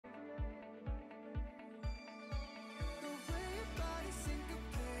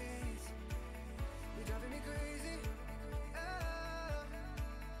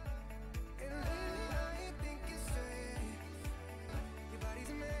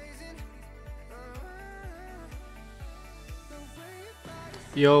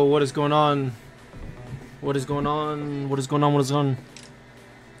Yo, what is going on? What is going on? What is going on? What is on?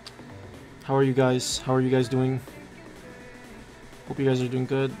 How are you guys? How are you guys doing? Hope you guys are doing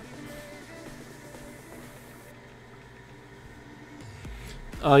good.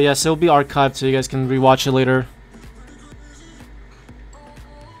 Yes, it'll be archived so you guys can rewatch it later.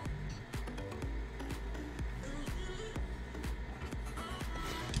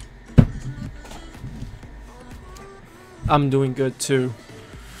 I'm doing good too.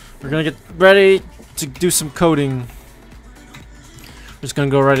 We're gonna get ready to do some coding. We're just gonna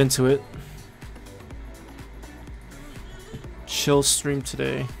go right into it. Chill stream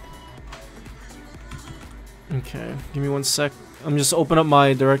today. Okay, give me 1 sec. I'm just open up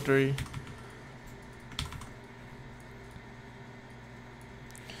my directory.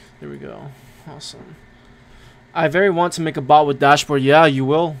 There we go. Awesome. I very want to make a bot with dashboard. Yeah, you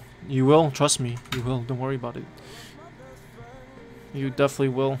will. You will. Trust me. You will. Don't worry about it. You definitely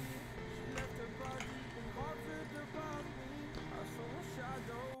will.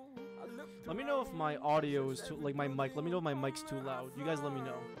 Let me know if my audio is too, like my mic. Let me know if my mic's too loud. You guys let me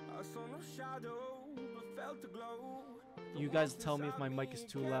know. You guys tell me if my mic is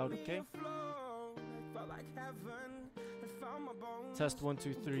too loud, okay? Test 1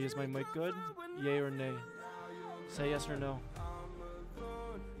 2 3. Is my mic good? Yay or nay? Say yes or no.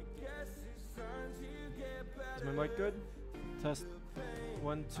 Is my mic good? Test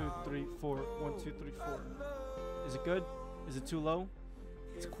 1 2 3 4. 1 2 3 4. Is it good? Is it too low?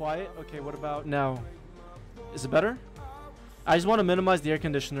 It's quiet. Okay, what about now? Is it better? I just want to minimize the air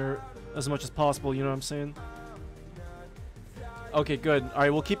conditioner as much as possible, you know what I'm saying? Okay, good.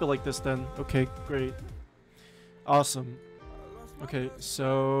 Alright, we'll keep it like this then. Okay, great. Awesome. Okay,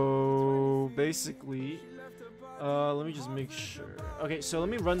 so basically, let me just make sure. Okay, so let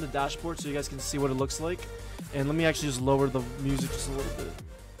me run the dashboard so you guys can see what it looks like. And let me actually just lower the music just a little bit.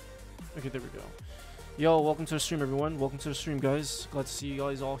 Okay, there we go. Yo, welcome to the stream, everyone. Welcome to the stream, guys. Glad to see you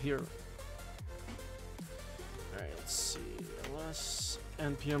guys all here. Alright, let's see. ls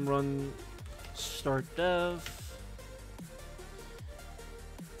npm run start dev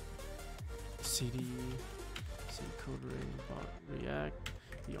cd code ring bot react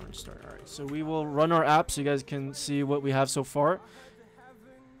the orange start. Alright, so we will run our app so you guys can see what we have so far.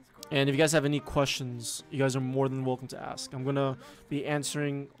 And if you guys have any questions, you guys are more than welcome to ask. I'm gonna be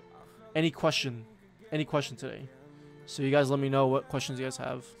answering any question today. So you guys let me know what questions you guys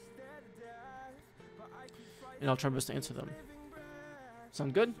have, and I'll try my best to answer them.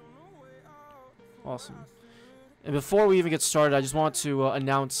 Sound good? Awesome. And before we even get started, I just want to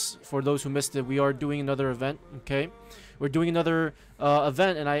announce, for those who missed it, we are doing another event, okay? We're doing another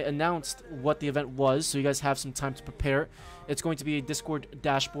event, and I announced what the event was, so you guys have some time to prepare. It's going to be a Discord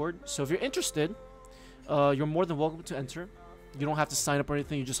dashboard, so if you're interested, you're more than welcome to enter. You don't have to sign up or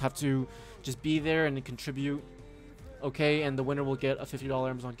anything, you just have to just be there and contribute, okay? And the winner will get a $50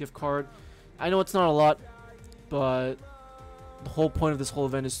 Amazon gift card. I know it's not a lot, but the whole point of this whole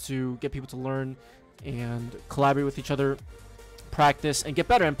event is to get people to learn and collaborate with each other, practice, and get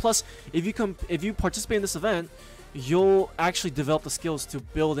better. And plus, if you participate in this event, you'll actually develop the skills to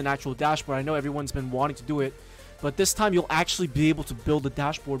build an actual dashboard. I know everyone's been wanting to do it, but this time you'll actually be able to build a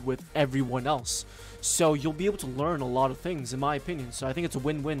dashboard with everyone else. So you'll be able to learn a lot of things, in my opinion. So I think it's a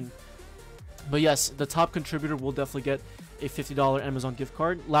win-win. But yes, the top contributor will definitely get a $50 Amazon gift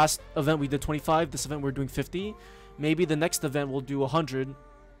card. Last event we did 25. This event we're doing 50. Maybe the next event we'll do 100.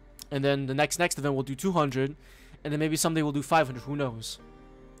 And then the next event we'll do 200. And then maybe someday we'll do 500. Who knows?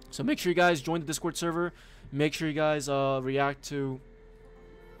 So make sure you guys join the Discord server. Make sure you guys react to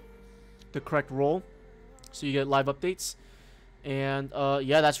the correct role, so you get live updates. And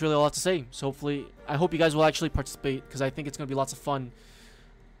yeah, that's really all I have to say. So hopefully, I hope you guys will actually participate, because I think it's going to be lots of fun.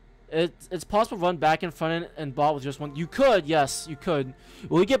 It's possible to run back and front end and bot with just one. You could, yes, you could.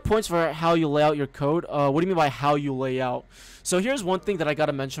 Will you get points for how you lay out your code? What do you mean by how you lay out? So here's one thing that I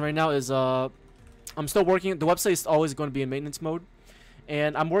gotta mention right now is I'm still working. The website is always going to be in maintenance mode,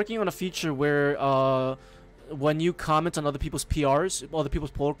 and I'm working on a feature where when you comment on other people's PRs, other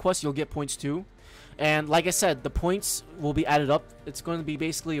people's pull requests, you'll get points too. And like I said, the points will be added up. It's going to be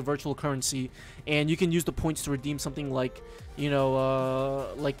basically a virtual currency, and you can use the points to redeem something like, you know,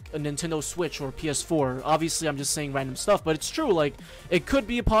 like a Nintendo Switch or PS4. Obviously, I'm just saying random stuff, but it's true. Like, it could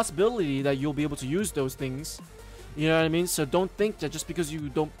be a possibility that you'll be able to use those things. You know what I mean? So don't think that just because you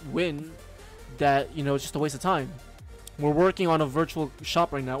don't win, that, you know, it's just a waste of time. We're working on a virtual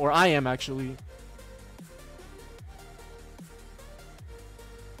shop right now, or I am actually.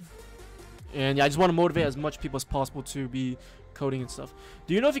 And yeah, I just want to motivate as much people as possible to be coding and stuff.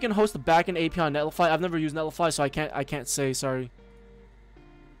 Do you know if you can host the backend API on Netlify? I've never used Netlify, so I can't say. Sorry.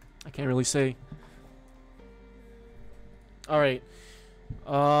 I can't really say. Alright.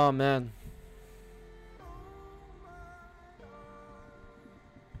 Oh, man.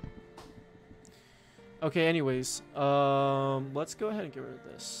 Okay, anyways. Let's go ahead and get rid of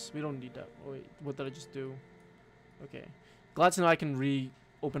this. We don't need that. Oh, wait, what did I just do? Okay. Glad to know I can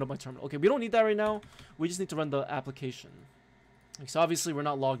open up my terminal. Okay, we don't need that right now. We just need to run the application. Like, so obviously we're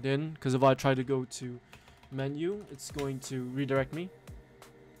not logged in, because if I try to go to menu, it's going to redirect me.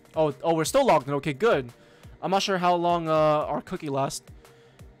 Oh, we're still logged in. Okay, good. I'm not sure how long our cookie lasts.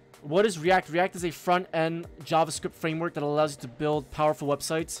 What is React? React is a front-end JavaScript framework that allows you to build powerful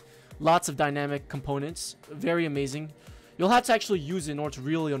websites. Lots of dynamic components. Very amazing. You'll have to actually use it in order to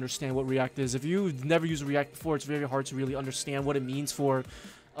really understand what React is. If you've never used React before, it's very hard to really understand what it means for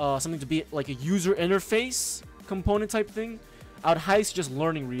something to be like a user interface component type thing. I would highly suggest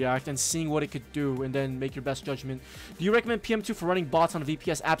learning React and seeing what it could do and then make your best judgment. Do you recommend PM2 for running bots on a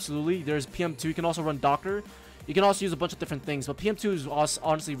VPS? Absolutely. There's PM2. You can also run Docker. You can also use a bunch of different things, but PM2 is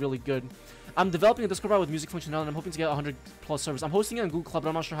honestly really good. I'm developing a Discord bot with music functionality and I'm hoping to get 100 plus servers. I'm hosting it on Google Cloud, but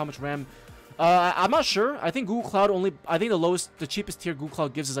I'm not sure how much RAM. I'm not sure. I think Google Cloud I think the cheapest tier Google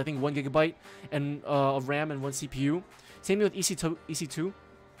Cloud gives is I think 1 GB and of RAM and 1 CPU. Same thing with EC2.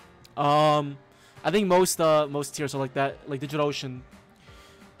 I think most tiers are like that, like DigitalOcean.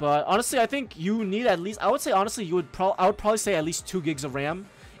 But honestly, I think you need at least. I would say honestly, I would probably say at least 2 gigs of RAM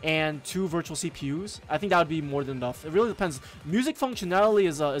and 2 virtual CPUs. I think that would be more than enough. It really depends. Music functionality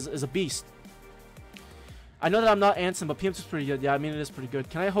is a beast. I know that I'm not Anson, but PM2 is pretty good. Yeah, I mean it is pretty good.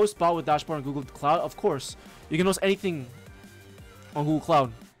 Can I host bot with dashboard on Google Cloud? Of course. You can host anything on Google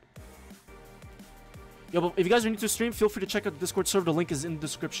Cloud. Yo, but if you guys are new to the stream, feel free to check out the Discord server. The link is in the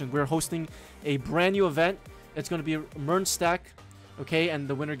description. We're hosting a brand new event. It's going to be a Mern Stack, okay? And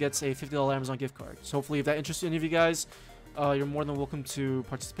the winner gets a $50 Amazon gift card. So hopefully, if that interests any of you guys, you're more than welcome to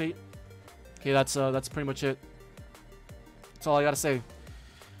participate. Okay, that's pretty much it. That's all I gotta say.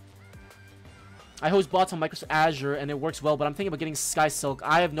 I host bots on Microsoft Azure, and it works well. But I'm thinking about getting SkySilk.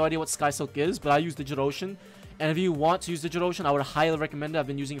 I have no idea what SkySilk is, but I use DigitalOcean. And if you want to use DigitalOcean, I would highly recommend it. I've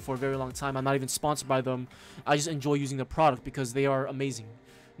been using it for a very long time. I'm not even sponsored by them. I just enjoy using the product because they are amazing.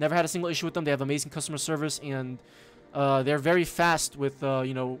 Never had a single issue with them. They have amazing customer service, and they're very fast with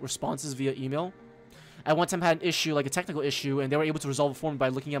responses via email. I one time had an issue, like a technical issue, and they were able to resolve it for me by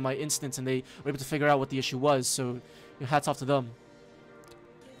looking at my instance, and they were able to figure out what the issue was. So, hats off to them.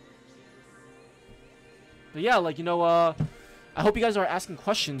 But yeah, like, I hope you guys are asking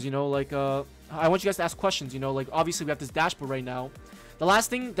questions, I want you guys to ask questions, obviously we have this dashboard right now. The last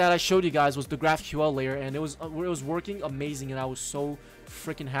thing that I showed you guys was the GraphQL layer, and it was working amazing, and I was so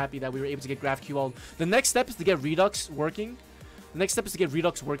freaking happy that we were able to get GraphQL. The next step is to get Redux working.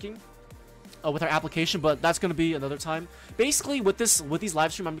 With our application, but that's gonna be another time. Basically, with these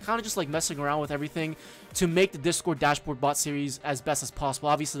live stream, I'm kind of just like messing around with everything to make the Discord dashboard bot series as best as possible.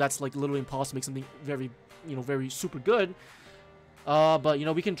 Obviously, that's like literally impossible to make something very, very super good. But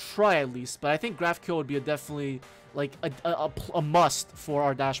we can try at least. But I think GraphQL would be definitely like a must for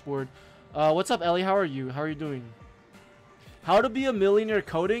our dashboard. What's up, Ellie? How are you? How are you doing? How to be a millionaire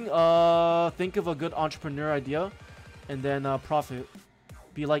coding? Think of a good entrepreneur idea, and then profit.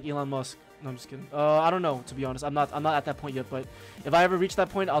 Be like Elon Musk. No, I'm just kidding. I don't know, to be honest. I'm not at that point yet, but if I ever reach that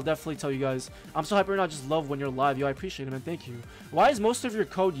point, I'll definitely tell you guys. I'm so hyper, and I just love when you're live. Yo, I appreciate it, man. Thank you. Why is most of your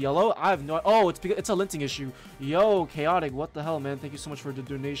code yellow? I have no. Oh, it's a linting issue. Yo, chaotic. What the hell, man? Thank you so much for the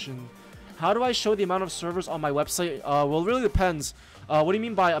donation. How do I show the amount of servers on my website? Well, it really depends. What do you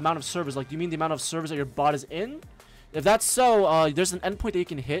mean by amount of servers? Like, do you mean the amount of servers that your bot is in? If that's so, there's an endpoint that you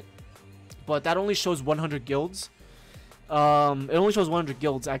can hit, but that only shows 100 guilds. It only shows 100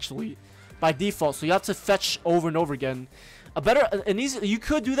 guilds actually by default, so you have to fetch over and over again. You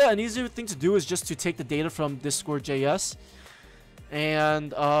could do that. An easier thing to do is just to take the data from Discord.js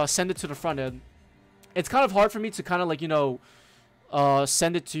and send it to the front end. It's kind of hard for me to kind of like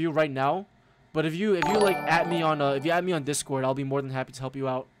send it to you right now, but if you like add me on Discord, I'll be more than happy to help you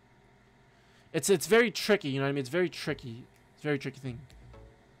out. It's very tricky, you know what I mean? It's very tricky. It's a very tricky thing.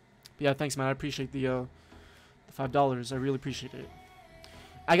 But yeah, thanks, man. I appreciate the $5. I really appreciate it.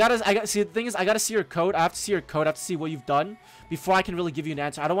 I gotta see. The thing is, I gotta see your code. I have to see your code. I have to see what you've done before I can really give you an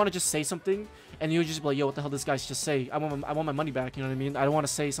answer. I don't want to just say something and you just be like, "Yo, what the hell did this guy just say?" I want my money back. You know what I mean? I don't want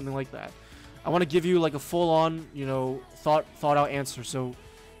to say something like that. I want to give you like a full-on, thought out answer. So,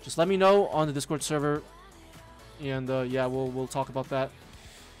 just let me know on the Discord server, and yeah, we'll talk about that.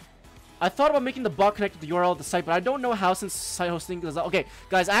 I thought about making the bot connect to the URL of the site, but I don't know how since site hosting is. Okay,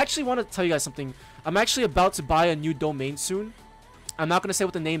 guys, I actually want to tell you guys something. I'm actually about to buy a new domain soon. I'm not gonna say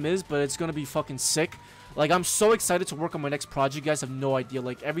what the name is, but it's gonna be fucking sick. Like, I'm so excited to work on my next project. You guys have no idea.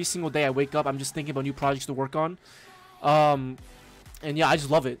 Like, every single day I wake up, I'm just thinking about new projects to work on. And yeah, I just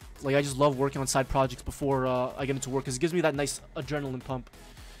love it. Like, I just love working on side projects before I get into work, because it gives me that nice adrenaline pump.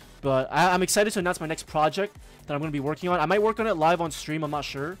 But I'm excited to announce my next project that I'm gonna be working on. I might work on it live on stream. I'm not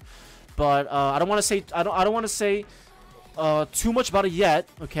sure, but I don't want to say I don't want to say too much about it yet.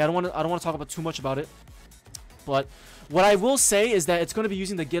 Okay, I don't want to talk about too much about it. But what I will say is that it's going to be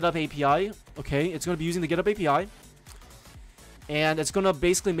using the GitHub API. Okay, it's going to be using the GitHub API, and it's going to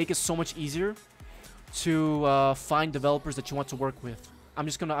basically make it so much easier to find developers that you want to work with. I'm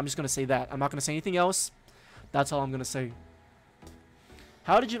just gonna say that. I'm not gonna say anything else. That's all I'm gonna say.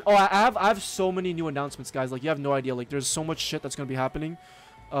 How did you? Oh, I have so many new announcements, guys. Like, you have no idea. Like, there's so much shit that's gonna be happening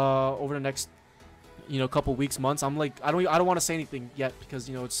over the next, couple weeks, months. I'm like, I don't want to say anything yet, because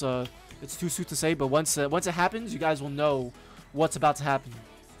it's too soon to say. But once it happens, you guys will know what's about to happen,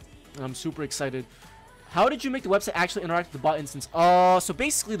 and I'm super excited. How did you make the website actually interact with the bot instance? So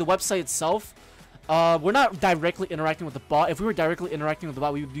basically, the website itself, we're not directly interacting with the bot. If we were directly interacting with the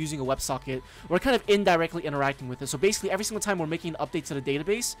bot, we would be using a WebSocket. We're kind of indirectly interacting with it. So basically, every single time we're making an update to the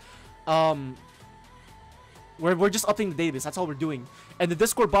database, we're just updating the database. That's all we're doing. And the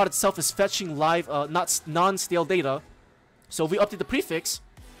Discord bot itself is fetching live, non-stale data. So if we update the prefix,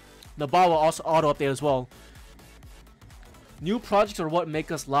 the bot will also auto-update as well. New projects are what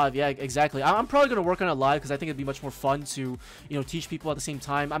make us live. Yeah, exactly. I'm probably going to work on it live, because I think it'd be much more fun to, teach people at the same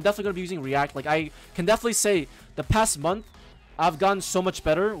time. I'm definitely going to be using React. Like, I can definitely say the past month, I've gotten so much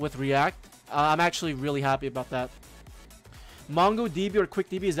better with React. I'm actually really happy about that. MongoDB or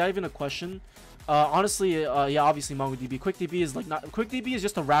QuickDB, is that even a question? Honestly, yeah, obviously MongoDB. QuickDB is like not. QuickDB is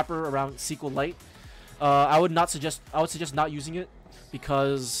just a wrapper around SQLite. I would suggest not using it,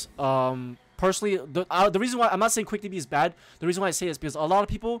 because personally, the reason why I'm not saying QuickDB is bad, the reason why I say it is because a lot of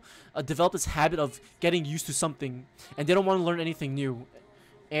people develop this habit of getting used to something, and they don't want to learn anything new.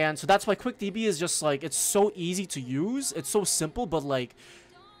 And so that's why QuickDB is just like, it's so easy to use, it's so simple, but like,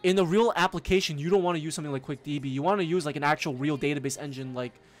 in the real application, you don't want to use something like QuickDB. You want to use like an actual real database engine,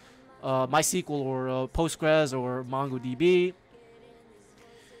 like MySQL or Postgres or MongoDB.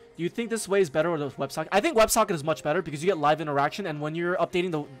 Do you think this way is better, or the WebSocket? I think WebSocket is much better, because you get live interaction, and when you're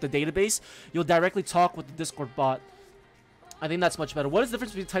updating the database, you'll directly talk with the Discord bot. I think that's much better. What is the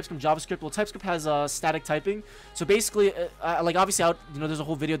difference between TypeScript and JavaScript? Well, TypeScript has static typing. So basically, like obviously, there's a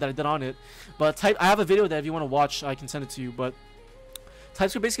whole video that I did on it. But I have a video that if you want to watch, I can send it to you. But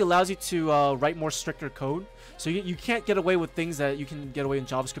TypeScript basically allows you to write more stricter code. So you can't get away with things that you can get away in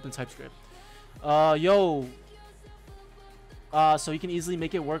JavaScript and TypeScript. So you can easily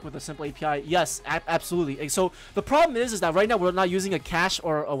make it work with a simple API. Yes, absolutely. So the problem is that right now we're not using a cache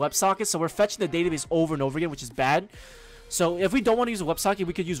or a WebSocket, so we're fetching the database over and over again, which is bad. So if we don't want to use a WebSocket,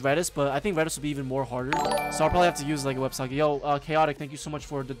 we could use Redis, but I think Redis will be even more harder. So I'll probably have to use like a WebSocket. Yo, Chaotic, thank you so much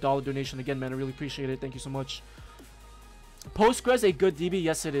for the $1 donation again, man. I really appreciate it. Thank you so much. Postgres a good DB?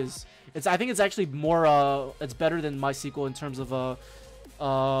 Yes, it is. I think it's actually more. It's better than MySQL in terms of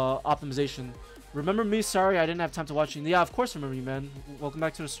optimization. Remember me? Sorry, I didn't have time to watch you. Yeah, of course remember you, man. Welcome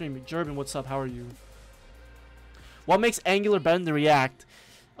back to the stream. Jervin, what's up? How are you? What makes Angular better than React?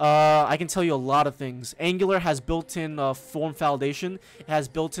 I can tell you a lot of things. Angular has built-in form validation. It has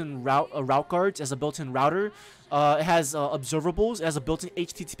built-in route guards. It has a built-in router. It has observables. It has a built-in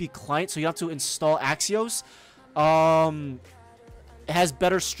HTTP client, so you have to install Axios. It has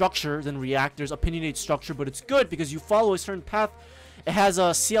better structure than React. There's opinionated structure, but it's good because you follow a certain path. It has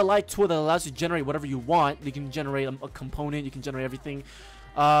a CLI tool that allows you to generate whatever you want. You can generate a component. You can generate everything.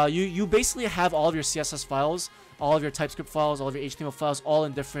 You basically have all of your CSS files, all of your TypeScript files, all of your HTML files, all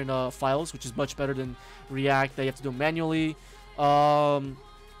in different files, which is much better than React that you have to do manually.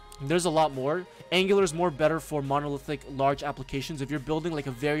 There's a lot more. Angular is more better for monolithic large applications. If you're building like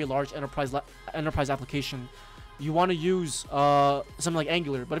a very large enterprise application, you want to use something like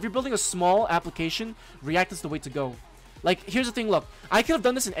Angular. But if you're building a small application, React is the way to go. Like, here's the thing, look, I could have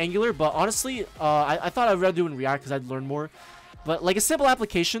done this in Angular, but honestly, I thought I'd rather do it in React because I'd learn more. But like a simple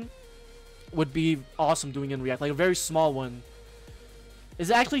application would be awesome doing in React, like a very small one.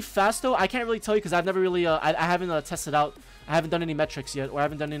 Is it actually fast though? I can't really tell you because I've never really, I haven't tested out. I haven't done any metrics yet, or I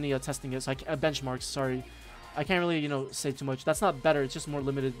haven't done any testing yet, so benchmarks, sorry. I can't really, say too much. That's not better, it's just more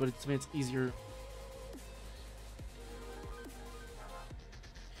limited, but it's easier.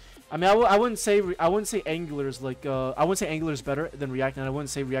 I mean, I wouldn't say Angular is like I wouldn't say Angular is better than React, and I wouldn't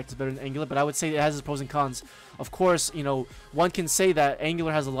say React is better than Angular, but I would say it has its pros and cons. Of course, one can say that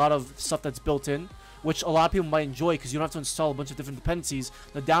Angular has a lot of stuff that's built in, which a lot of people might enjoy because you don't have to install a bunch of different dependencies.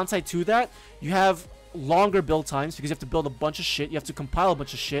 The downside to that, you have longer build times because you have to build a bunch of shit. You have to compile a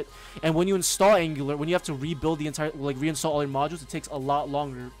bunch of shit. And when you install Angular, when you have to rebuild the entire, like reinstall all your modules, it takes a lot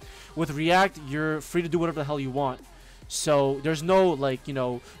longer. With React, you're free to do whatever the hell you want. So there's no like, you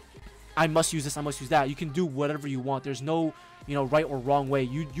know, I must use this, I must use that. You can do whatever you want. There's no, you know, right or wrong way.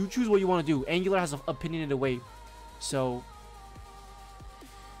 You choose what you want to do. Angular has an opinionated way. So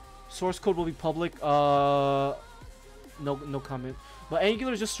source code will be public. No comment. But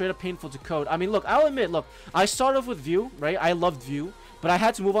Angular is just straight up painful to code. I mean, look, I'll admit, look, I started off with Vue, right? I loved Vue, but I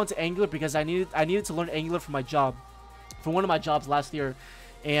had to move on to Angular because I needed to learn Angular for my job, for one of my jobs last year.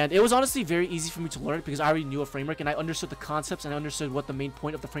 And it was honestly very easy for me to learn it because I already knew a framework and I understood the concepts and I understood what the main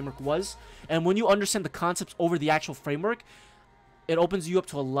point of the framework was. And when you understand the concepts over the actual framework, it opens you up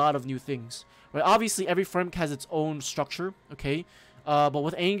to a lot of new things, right? Obviously, every framework has its own structure, okay? But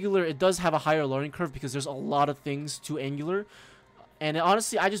with Angular, it does have a higher learning curve because there's a lot of things to Angular. And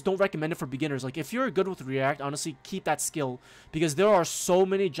honestly, I just don't recommend it for beginners. Like, if you're good with React, honestly, keep that skill. Because there are so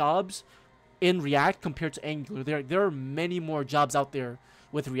many jobs in React compared to Angular. There are many more jobs out there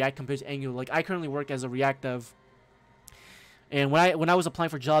with React compared to Angular. Like, I currently work as a React dev. And when I was applying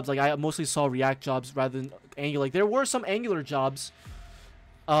for jobs, like, I mostly saw React jobs rather than Angular. Like, there were some Angular jobs.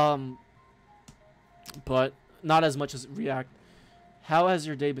 But not as much as React. How has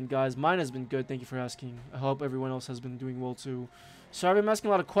your day been, guys? Mine has been good. Thank you for asking. I hope everyone else has been doing well, too. Sorry, I'm asking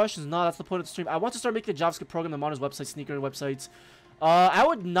a lot of questions. No, that's the point of the stream. I want to start making a JavaScript program that monitors websites, sneaker websites. I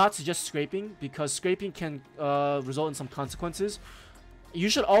would not suggest scraping because scraping can result in some consequences. You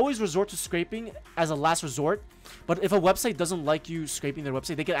should always resort to scraping as a last resort. But if a website doesn't like you scraping their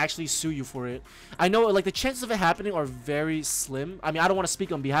website, they can actually sue you for it. I know, like, the chances of it happening are very slim. I mean, I don't want to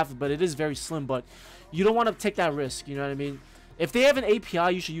speak on behalf of it, but it is very slim. But you don't want to take that risk, you know what I mean? If they have an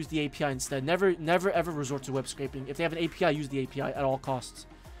API, you should use the API instead. Never ever resort to web scraping. If they have an API, use the API at all costs.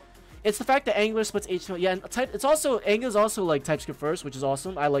 It's the fact that Angular splits HTML. Yeah, and it's also, Angular's also like TypeScript first, which is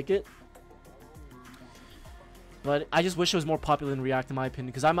awesome. I like it. But I just wish it was more popular than React, in my opinion,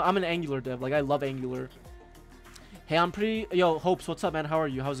 because I'm an Angular dev. Like, I love Angular. Hey, I'm pretty... Yo, Hopes, what's up, man? How are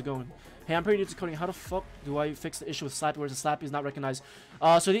you? How's it going? Hey, I'm pretty new to coding. How the fuck do I fix the issue with Slappy where the Slappy is not recognized?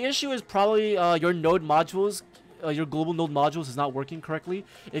 So the issue is probably your node modules, your global node modules is not working correctly.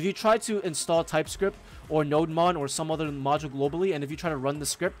 If you try to install TypeScript or NodeMon or some other module globally, and if you try to run the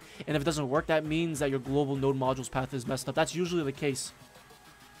script, and if it doesn't work, that means that your global node modules path is messed up. That's usually the case.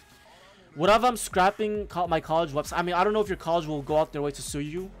 What if I'm scrapping my college website? I mean, I don't know if your college will go out their way to sue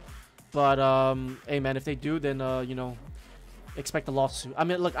you, but hey man, if they do, then you know, expect a lawsuit. I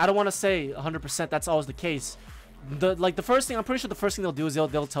mean, look, I don't want to say 100% that's always the case. The first thing, I'm pretty sure the first thing they'll do is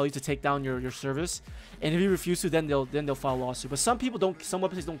they'll tell you to take down your service, and if you refuse to, then they'll file a lawsuit. But some people don't, some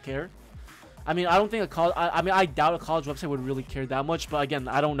websites don't care. I mean, I don't think a college, I mean, I doubt a college website would really care that much, but again,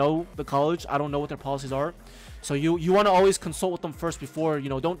 I don't know the college, I don't know what their policies are. So you want to always consult with them first before, you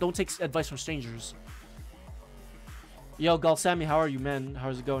know, don't take advice from strangers. Yo, Galsami, how are you, man?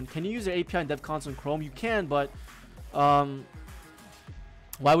 How's it going? Can you use your API in Dev Console in Chrome? You can, but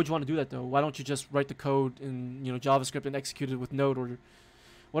why would you want to do that though? Why don't you just write the code in, you know, JavaScript and execute it with Node? Or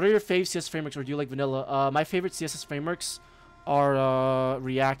what are your fave CSS frameworks, or do you like vanilla? My favorite CSS frameworks are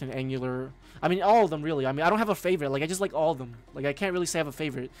React and Angular. I mean, all of them, really. I mean, I don't have a favorite. Like, I just like all of them. Like, I can't really say I have a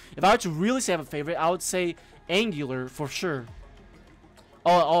favorite. If I were to really say I have a favorite, I would say Angular for sure.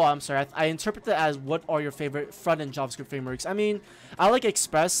 Oh, I'm sorry. I interpret that as what are your favorite front-end JavaScript frameworks. I mean, I like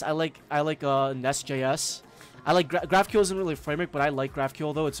Express. I like Nest.js. I like GraphQL isn't really a framework, but I like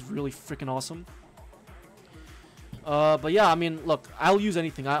GraphQL though. It's really freaking awesome. But yeah, I mean, look, I'll use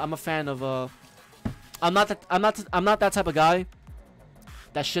anything. I'm a fan of I'm not that type of guy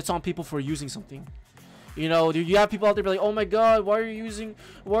that shits on people for using something. You know, you have people out there be like, "Oh my God, why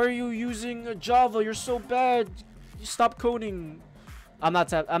are you using Java? You're so bad. You stop coding." I'm not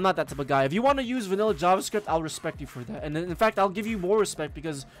that type of guy. If you want to use vanilla JavaScript, I'll respect you for that. And in fact, I'll give you more respect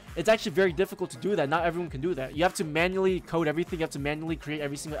because it's actually very difficult to do that. Not everyone can do that. You have to manually code everything. You have to manually create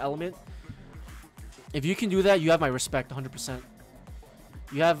every single element. If you can do that, you have my respect 100%.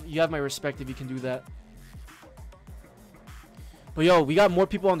 You have my respect if you can do that. But yo, we got more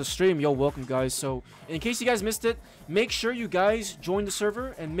people on the stream. Yo, welcome guys. So in case you guys missed it, make sure you guys join the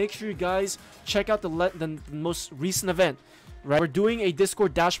server and make sure you guys check out the most recent event. Right, we're doing a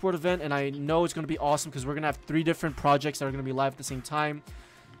Discord dashboard event, and I know it's going to be awesome because we're going to have 3 different projects that are going to be live at the same time.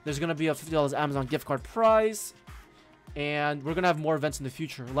 There's going to be a $50 Amazon gift card prize, and we're going to have more events in the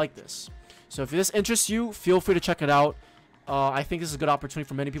future like this. So if this interests you, feel free to check it out. I think this is a good opportunity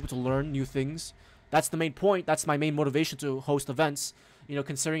for many people to learn new things. That's the main point. That's my main motivation to host events. You know,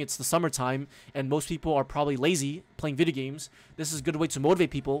 considering it's the summertime and most people are probably lazy playing video games, this is a good way to motivate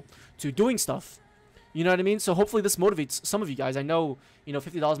people to doing stuff. You know what I mean? So hopefully this motivates some of you guys. I know, you know,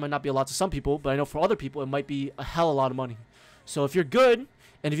 $50 might not be a lot to some people, but I know for other people it might be a hell of a lot of money. So if you're good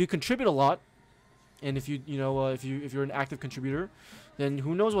and if you contribute a lot, and if you if you're an active contributor, then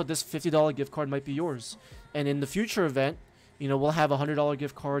who knows what this $50 gift card might be yours. And in the future event, you know, we'll have a $100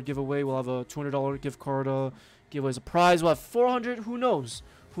 gift card giveaway. We'll have a $200 gift card giveaway as a prize. We'll have 400. Who knows?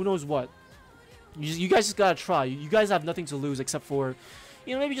 Who knows what? You guys just gotta try. You guys have nothing to lose except for,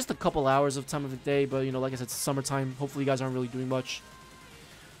 you know, maybe just a couple hours of time of the day. But, you know, like I said, it's summertime. Hopefully you guys aren't really doing much.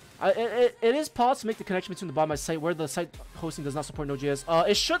 It is possible to make the connection between the bot and my site where the site hosting does not support Node.js.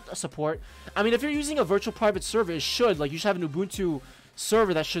 It should support. I mean, if you're using a virtual private server, it should. Like, you should have an Ubuntu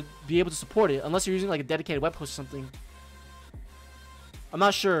server that should be able to support it. Unless you're using, like, a dedicated web host or something. I'm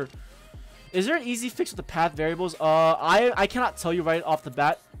not sure. Is there an easy fix with the path variables? I cannot tell you right off the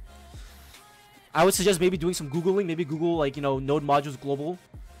bat. I would suggest maybe doing some Googling. Maybe Google, like, you know, Node modules global.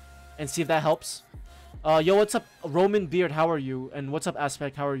 And see if that helps. Yo, what's up, Roman Beard? How are you? And what's up,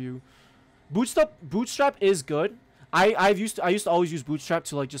 Aspect? How are you? Bootstrap is good. I used to always use Bootstrap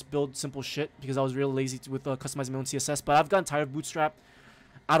to, like, just build simple shit because I was real lazy with customizing my own CSS. But I've gotten tired of Bootstrap.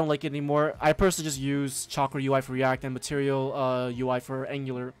 I don't like it anymore. I personally just use Chakra UI for React and Material UI for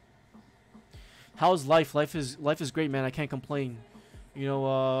Angular. How's life? Life is great, man. I can't complain. You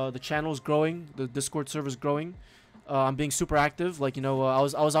know, the channel is growing. The Discord server is growing. I'm being super active. Like, you know, I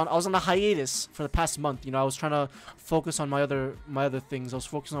was on a hiatus for the past month. You know, I was trying to focus on my other things. I was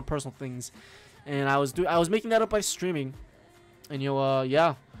focusing on personal things, and I was making that up by streaming. And, you know,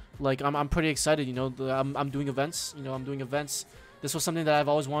 yeah, like I'm pretty excited. You know, I'm doing events. You know, I'm doing events. This was something that I've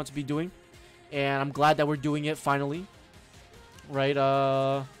always wanted to be doing, and I'm glad that we're doing it finally. Right?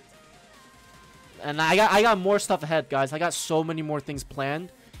 And I got more stuff ahead, guys. I got so many more things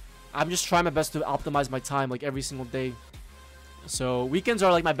planned. I'm just trying my best to optimize my time, like, every single day. So weekends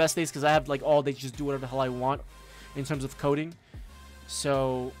are, like, my best days because I have, like, all day to just do whatever the hell I want in terms of coding.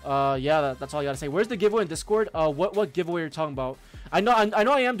 So yeah, that's all I gotta say. Where's the giveaway in Discord? What giveaway you're talking about? I know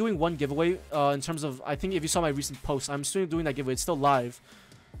I am doing one giveaway in terms of, I think if you saw my recent post, I'm still doing that giveaway. It's still live.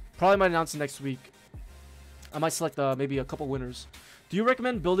 Probably might announce it next week. I might select maybe a couple winners. Do you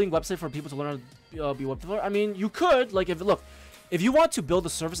recommend building website for people to learn how to be web developer? I mean, you could, like, if you want to build a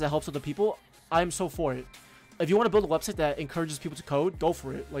service that helps other people, I'm so for it. If you want to build a website that encourages people to code, go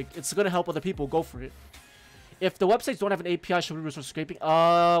for it. Like, it's going to help other people, go for it. If the websites don't have an API, should we resort to scraping?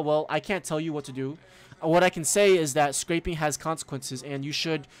 Well, I can't tell you what to do. What I can say is that scraping has consequences, and you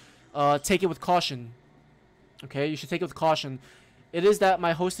should take it with caution. Okay, you should take it with caution. It is that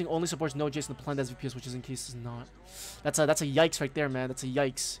my hosting only supports Node.js and the planned SVPS, which is in case it's not. That's a yikes right there, man. That's a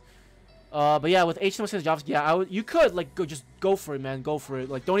yikes. But yeah, with HTML, CSS, JavaScript, yeah, you could, like, just go for it, man. Go for it.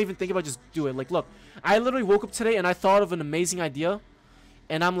 Like, don't even think about it, just do it. Like, look, I literally woke up today and I thought of an amazing idea.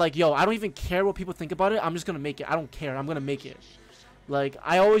 And I'm like, yo, I don't even care what people think about it. I'm just going to make it. I don't care. I'm going to make it. Like,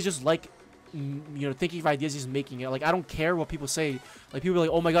 I always just like, you know, thinking of ideas, just making it. Like, I don't care what people say. Like, people are like,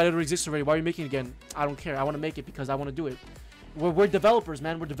 oh my god, it exists already. Why are you making it again? I don't care. I want to make it because I want to do it. We're developers,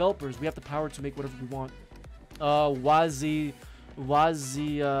 man. We're developers. We have the power to make whatever we want. Waziz,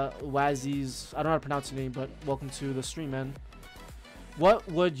 I don't know how to pronounce your name, but welcome to the stream, man. What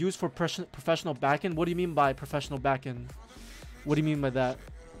would use for professional backend? What do you mean by professional backend? What do you mean by that?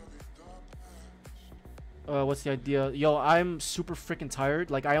 What's the idea? Yo, I'm super freaking tired.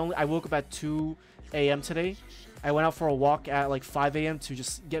 Like, I woke up at 2 a.m. today. I went out for a walk at like 5 a.m. to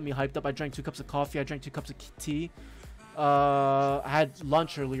just get me hyped up. I drank 2 cups of coffee. I drank 2 cups of tea. I had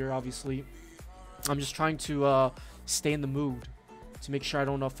lunch earlier, obviously. I'm just trying to stay in the mood to make sure I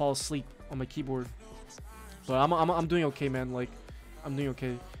don't fall asleep on my keyboard. But I'm doing okay, man. Like, I'm doing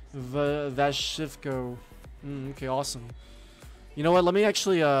okay. Vashivko. Okay, awesome. You know what? Let me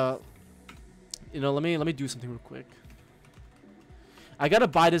actually you know, let me do something real quick. I gotta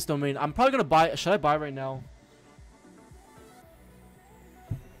buy this domain. I'm probably gonna buy. Should I buy right now?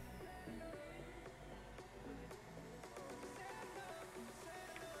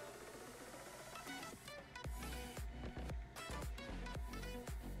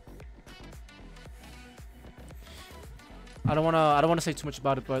 I don't wanna say too much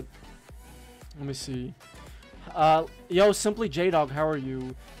about it, but let me see. Yo, Simply J-Dog, how are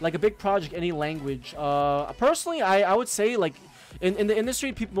you? Like, a big project, any language. Personally, I would say, like, in the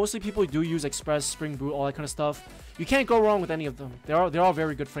industry, mostly people do use Express, Spring Boot, all that kind of stuff. You can't go wrong with any of them. They're all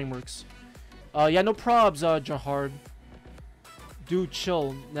very good frameworks. Yeah, no probs, Jahard. Dude,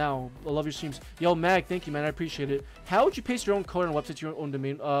 chill now. I love your streams. Yo, Mag, thank you, man. I appreciate it. How would you paste your own code on a website to your own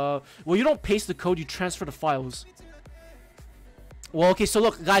domain? Well, you don't paste the code, you transfer the files. Well, okay, so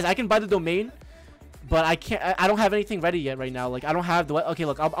look, guys, I can buy the domain, but I don't have anything ready yet right now. Like, I don't have the... Okay,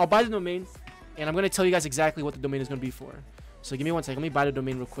 look, I'll buy the domain. and I'm gonna tell you guys exactly what the domain is gonna be for. So give me one second. Let me buy the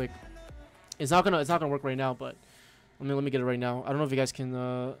domain real quick. It's not gonna work right now, but let me get it right now. I don't know if you guys can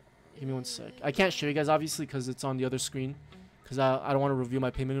give me one sec. I can't show you guys obviously because it's on the other screen, because I don't want to reveal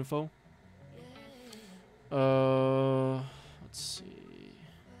my payment info. Let's see.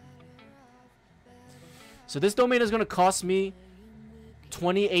 So this domain is gonna cost me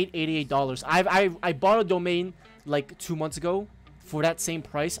 $28.88. I bought a domain like 2 months ago for that same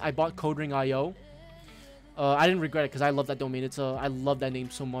price. I bought CodeRing.io. I didn't regret it because I love that domain. I love that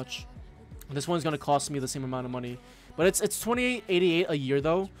name so much. This one's gonna cost me the same amount of money, but it's $28.88 a year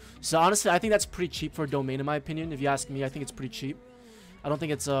though. So honestly, I think that's pretty cheap for a domain in my opinion. If you ask me, I think it's pretty cheap. I don't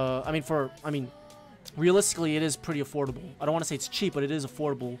think it's I mean, realistically, it is pretty affordable. I don't want to say it's cheap, but it is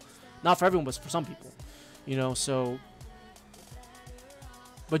affordable. Not for everyone, but for some people, you know. So,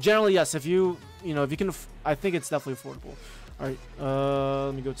 but generally, yes. If you if you can, I think it's definitely affordable. All right,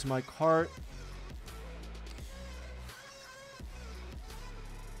 let me go to my cart.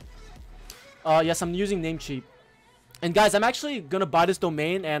 Yes, I'm using Namecheap. And guys, I'm actually gonna buy this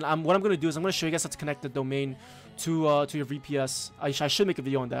domain, and what I'm gonna do is I'm gonna show you guys how to connect the domain to your VPS. I should make a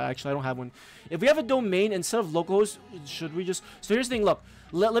video on that. Actually, I don't have one. If we have a domain instead of localhost, should we just? So here's the thing. Look,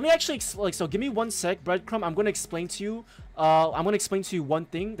 let me actually so give me one sec, breadcrumb. I'm gonna explain to you. I'm gonna explain to you one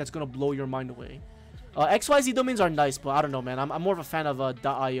thing that's gonna blow your mind away. XYZ domains are nice, but I don't know, man. I'm more of a fan of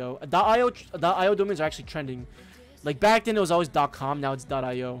 .io. .io domains are actually trending. Like back then, it was always .com. Now it's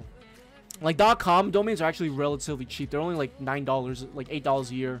 .io. Like .com domains are actually relatively cheap. They're only like $9, like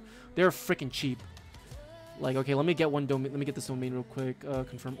 $8 a year. They're freaking cheap. Like, okay, let me get one domain. Let me get this domain real quick.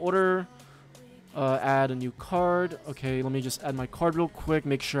 Confirm order. Add a new card. Okay, let me just add my card real quick.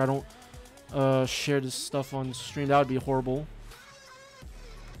 Make sure I don't share this stuff on stream. That would be horrible.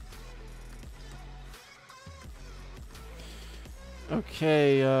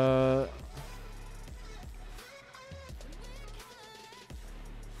 Okay,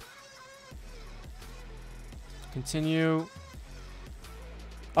 continue.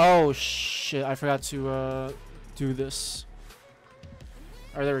 Oh shit, I forgot to do this.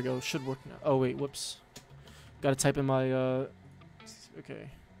 Alright, there we go. Should work now. Oh wait, whoops. Gotta type in my okay.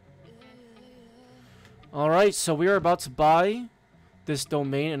 Alright, so we are about to buy this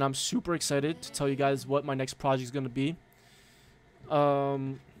domain, and I'm super excited to tell you guys what my next project is gonna be.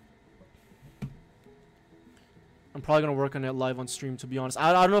 I'm probably gonna work on it live on stream, to be honest.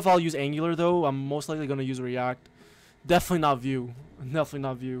 I don't know if I'll use Angular though. I'm most likely gonna use React. Definitely not Vue. Definitely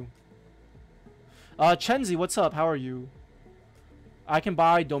not Vue. Chenzi, what's up? How are you? I can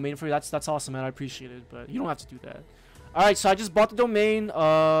buy domain for you. That's awesome, man. I appreciate it, but you don't have to do that. All right, so I just bought the domain.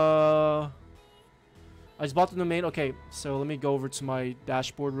 I just bought the domain. Okay, so let me go over to my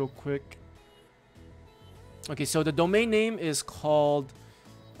dashboard real quick. Okay, so the domain name is called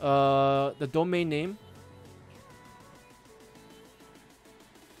the domain name.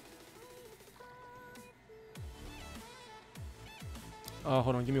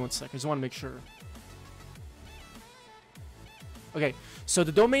 Hold on, give me one sec. I just want to make sure. Okay, so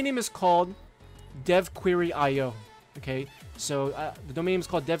the domain name is called devquery.io. Okay, so the domain name is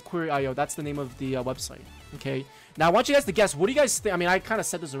called devquery.io. That's the name of the website. Okay, now I want you guys to guess. What do you guys think? I mean, I kind of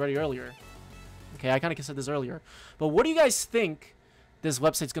said this already earlier. Okay, I kind of said this earlier. But what do you guys think this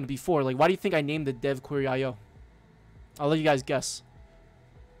website's going to be for? Like, why do you think I named it devquery.io? I'll let you guys guess.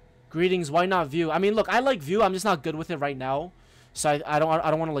 Greetings, why not Vue? I mean, look, I like Vue. I'm just not good with it right now. So I don't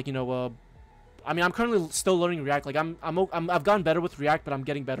want to, like, you know, I mean, I'm currently still learning React. Like, I've gotten better with React, but I'm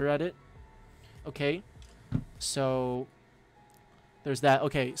getting better at it. Okay, so there's that.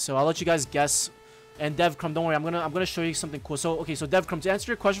 Okay, so I'll let you guys guess. And DevCrumb, don't worry, I'm gonna show you something cool. So okay, so DevCrumb, to answer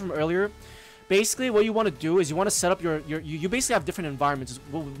your question from earlier, basically what you want to do is you want to set up you basically have different environments.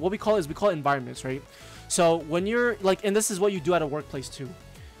 What we call it environments, right? So when you're like, and this is what you do at a workplace too.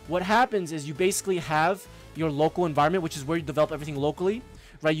 What happens is you basically have your local environment, which is where you develop everything locally,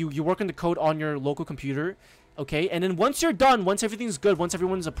 right? You work on the code on your local computer, okay? And then once you're done, once everything's good, once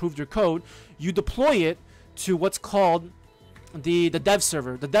everyone's approved your code, you deploy it to what's called the dev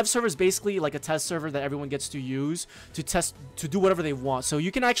server. The dev server is basically like a test server that everyone gets to use to test, to do whatever they want. So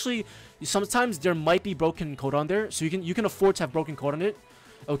you can actually, sometimes there might be broken code on there, so you can afford to have broken code on it,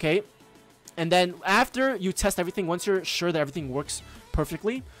 okay? And then after you test everything, once you're sure that everything works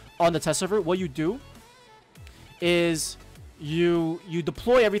perfectly on the test server, what you do is you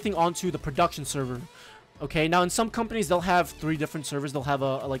deploy everything onto the production server. Okay, now in some companies they'll have 3 different servers. They'll have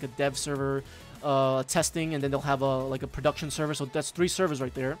like a dev server, testing, and then they'll have a production server. So that's 3 servers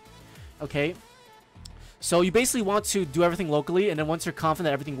right there. Okay, So you basically want to do everything locally, and then once you're confident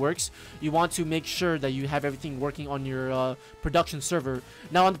that everything works, you want to make sure that you have everything working on your production server.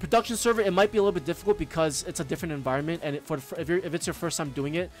 Now on the production server, it might be a little bit difficult because it's a different environment, and if it's your first time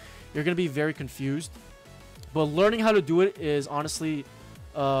doing it, you're gonna be very confused. But learning how to do it is honestly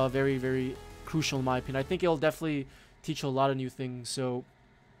very, very crucial in my opinion. I think it'll definitely teach you a lot of new things. So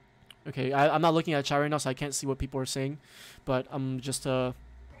okay, I'm not looking at chat right now, so I can't see what people are saying, but I'm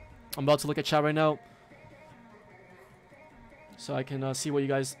about to look at chat right now, so I can see what you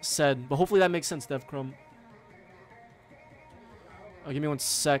guys said. But hopefully that makes sense, DevChrome. Give me one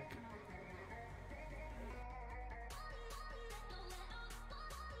sec.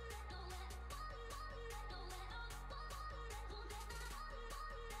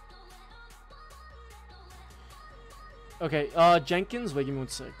 Okay, Jenkins. Wait, give me one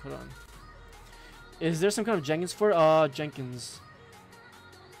sec. Hold on. Is there some kind of Jenkins for Jenkins?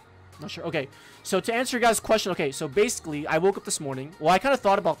 Not sure. Okay, so to answer your guys' question, okay, so basically, I woke up this morning. Well, I kind of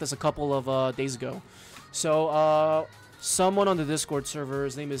thought about this a couple of days ago. So, someone on the Discord server,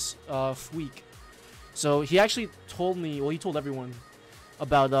 his name is Fweek. So he actually told me, well, he told everyone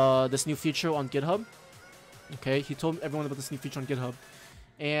about this new feature on GitHub. Okay, he told everyone about this new feature on GitHub,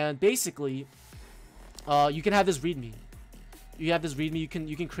 and basically, you can have this README. You have this README.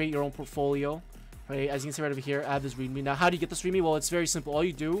 You can create your own portfolio. Right, as you can see right over here, I have this README. Now, how do you get this README? Well, it's very simple. All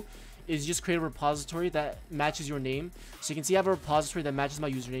you do is you just create a repository that matches your name. So you can see I have a repository that matches my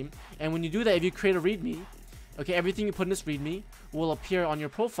username. And when you do that, if you create a README, okay, everything you put in this README will appear on your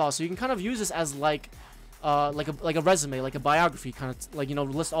profile. So you can kind of use this as like a resume, like a biography, kind of like, you know,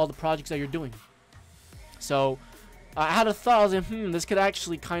 list all the projects that you're doing. So I had a thought. I was like, this could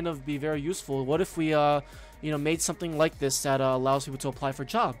actually kind of be very useful. What if we, you know, made something like this that allows people to apply for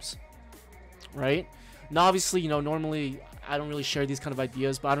jobs? Right now, obviously, you know, normally I don't really share these kind of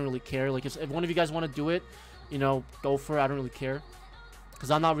ideas, but I don't really care. Like, if one of you guys want to do it, you know, go for it. I don't really care,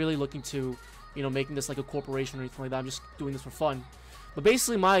 because I'm not really looking to, you know, making this like a corporation or anything like that. I'm just doing this for fun. But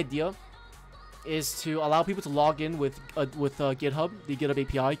basically, my idea is to allow people to log in with GitHub, the GitHub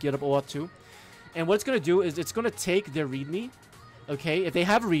API, GitHub OAuth 2, and what it's gonna do is it's gonna take their README. Okay, if they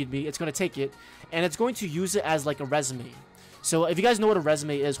have a README, it's gonna take it, and it's going to use it as like a resume. So if you guys know what a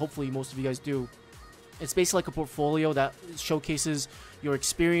resume is, hopefully most of you guys do, it's basically like a portfolio that showcases your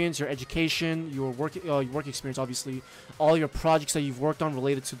experience, your education, your work experience, obviously, all your projects that you've worked on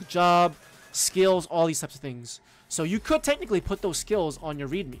related to the job, skills, all these types of things. So you could technically put those skills on your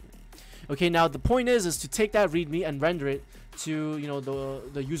README. Okay, now the point is to take that README and render it to, you know,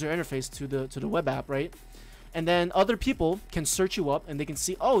 the user interface to the web app, right? And then other people can search you up and they can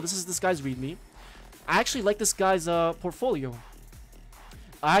see, oh, this is this guy's README. I actually like this guy's portfolio.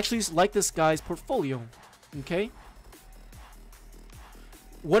 Okay?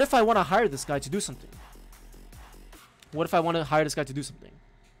 What if I want to hire this guy to do something?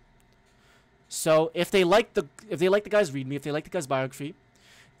 So if they like the guy's README, if they like the guy's biography,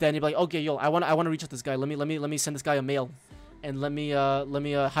 then you're like, okay, yo, I want to reach out to this guy. Let me send this guy a mail, and let me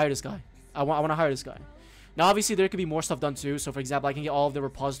hire this guy. I want to hire this guy. Now, obviously, there could be more stuff done too. So, for example, I can get all of the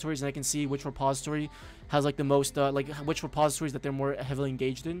repositories, and I can see which repository has like the most, which repositories that they're more heavily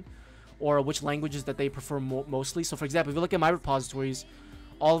engaged in, or which languages that they prefer mostly. So, for example, if you look at my repositories,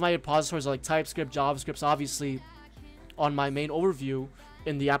 all of my repositories are like TypeScript, JavaScript. So obviously, on my main overview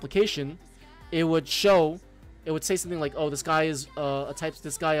in the application, it would say something like, oh, this guy is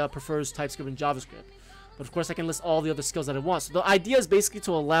this guy prefers TypeScript and JavaScript. But of course, I can list all the other skills that I want. So the idea is basically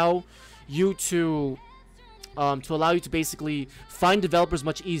to allow you to basically find developers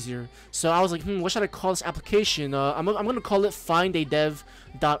much easier. So I was like, what should I call this application? I'm gonna call it findadev.com.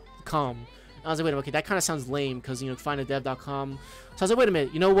 I was like, wait a minute, okay, that kind of sounds lame because, you know, findadev.com. So I was like, wait a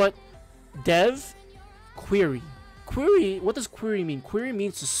minute, you know what? Dev query. What does query mean? Query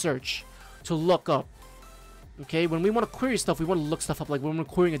means to search, to look up. Okay, when we want to query stuff, we want to look stuff up, like when we're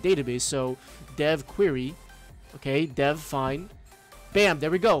querying a database. So dev query, okay, dev find, bam, there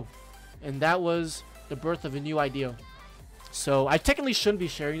we go. And that was the birth of a new idea. So I technically shouldn't be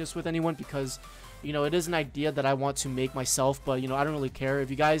sharing this with anyone because, you know, it is an idea that I want to make myself, but, you know, I don't really care. If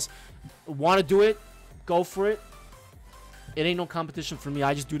you guys want to do it, go for it. It ain't no competition for me.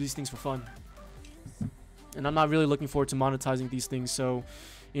 I just do these things for fun. And I'm not really looking forward to monetizing these things. So,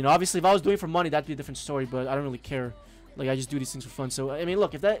 you know, obviously if I was doing it for money, that'd be a different story, but I don't really care. Like, I just do these things for fun. So, I mean,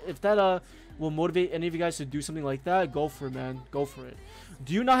 look, if that will motivate any of you guys to do something like that, go for it, man. Go for it.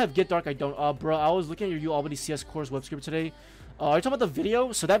 Do you not have GitDark? I don't. Bro, I was looking at your Albany CS course web scraper today. Are you talking about the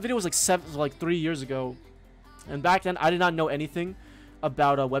video? So that video was like 3 years ago. And back then, I did not know anything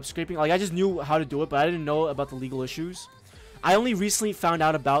about web scraping. Like, I just knew how to do it, but I didn't know about the legal issues. I only recently found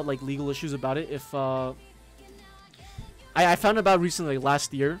out about, like, legal issues about it. I found about recently, like,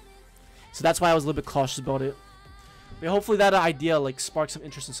 last year. So that's why I was a little bit cautious about it. But hopefully that idea like sparks some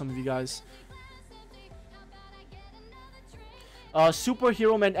interest in some of you guys.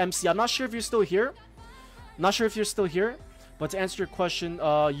 Superhero Man MC. I'm not sure if you're still here. But to answer your question,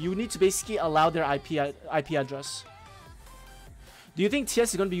 you need to basically allow their IP address. Do you think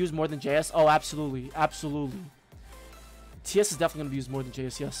TS is going to be used more than JS? Oh, absolutely. Absolutely. TS is definitely going to be used more than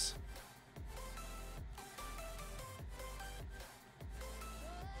JS, yes.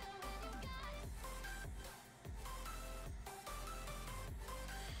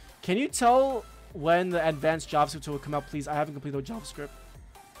 Can you tell when the advanced JavaScript will come out, please? I haven't completed JavaScript.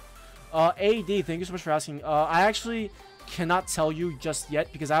 AD, thank you so much for asking. I actually cannot tell you just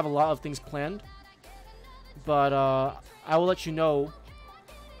yet because I have a lot of things planned. But I will let you know.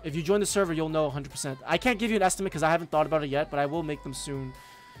 If you join the server, you'll know 100%. I can't give you an estimate because I haven't thought about it yet, but I will make them soon.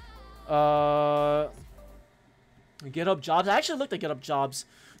 GitHub Jobs. I actually looked at GitHub Jobs.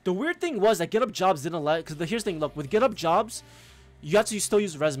 The weird thing was that GitHub Jobs didn't let... Because here's the thing, look, with GitHub Jobs, you have to still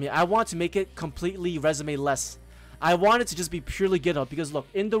use Resume. I want to make it completely Resume-less. I want it to just be purely GitHub. Because, look,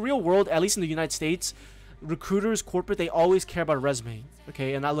 in the real world, at least in the United States, recruiters, corporate, they always care about a resume.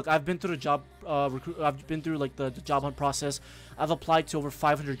 Okay, and I've been through the job, I've been through, like, the job hunt process. I've applied to over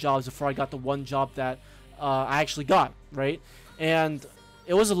 500 jobs before I got the one job that I actually got, right? And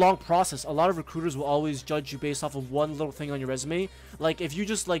it was a long process. A lot of recruiters will always judge you based off of one little thing on your resume. Like, if you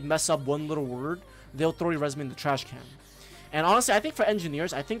just, like, mess up one little word, they'll throw your resume in the trash can. And honestly, I think for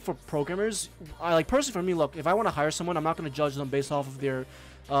engineers, I think for programmers, like, personally for me, look, if I want to hire someone, I'm not going to judge them based off of their,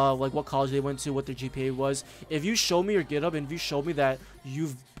 like, what college they went to, what their GPA was. If you show me your GitHub and if you show me that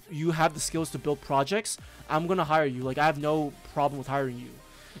you have the skills to build projects, I'm going to hire you. Like, I have no problem with hiring you.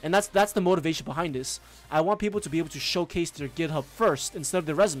 And that's the motivation behind this. I want people to be able to showcase their GitHub first instead of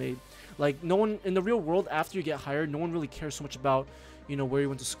their resume. Like, no one, in the real world, after you get hired, no one really cares so much about, you know, where you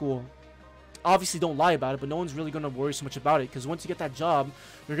went to school. Obviously, don't lie about it, but no one's really going to worry so much about it, because once you get that job,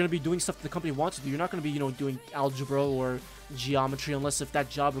 you're going to be doing stuff that the company wants to do. You're not going to be, you know, doing algebra or geometry unless if that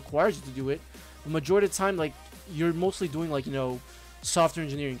job requires you to do it. The majority of the time, like, you're mostly doing, like, you know, software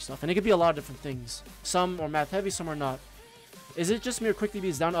engineering stuff, and it could be a lot of different things. Some are math heavy, some are not. Is it just me or QuickDB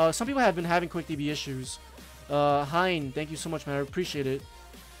is down? Some people have been having QuickDB issues. Hein, thank you so much, man. I appreciate it.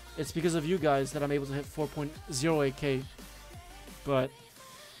 It's because of you guys that I'm able to hit 4.08k. But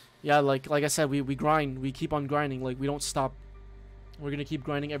yeah, like I said, we grind. We keep on grinding. Like, we don't stop. We're gonna keep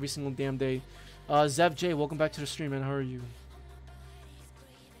grinding every single damn day. Zev J, welcome back to the stream, man. How are you?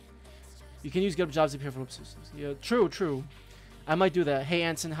 You can use GitHub Jobs if you're from websites. Yeah, true. I might do that. Hey,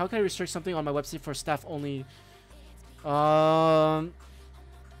 Anson, how can I restrict something on my website for staff only? Well,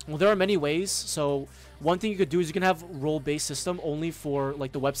 there are many ways. So one thing you could do is you can have role-based system only for,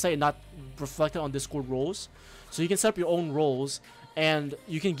 like, the website and not reflect it on Discord roles. So you can set up your own roles, and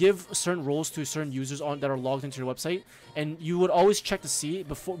you can give certain roles to certain users that are logged into your website. And you would always check to see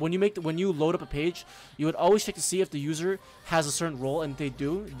before when you load up a page, you would always check to see if the user has a certain role, and if they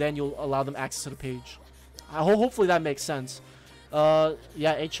do, then you'll allow them access to the page. Hopefully that makes sense. Yeah,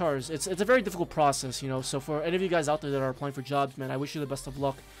 HRs. It's a very difficult process, you know. So for any of you guys out there that are applying for jobs, man, I wish you the best of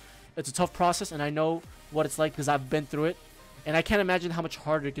luck. It's a tough process, and I know what it's like because I've been through it, and I can't imagine how much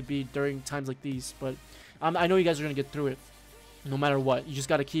harder it could be during times like these. But I know you guys are gonna get through it, no matter what. You just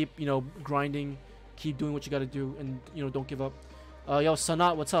gotta keep, you know, grinding, keep doing what you gotta do, and, you know, don't give up. Yo,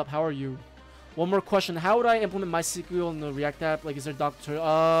 Sanat, what's up? How are you? One more question. How would I implement MySQL in the React app? Like, is there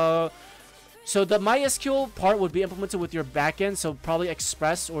Docker? So the MySQL part would be implemented with your backend, so probably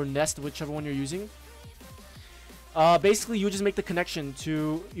Express or Nest, whichever one you're using. Basically, you would just make the connection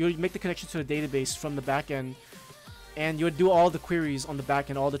to the database from the backend, and you would do all the queries on the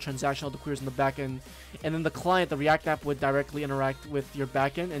backend, all the transactional queries on the backend, and then the client, the React app, would directly interact with your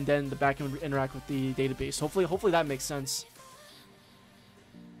backend, and then the backend would interact with the database. Hopefully that makes sense.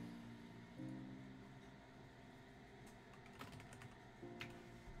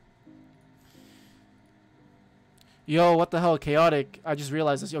 Yo, what the hell, Chaotic? I just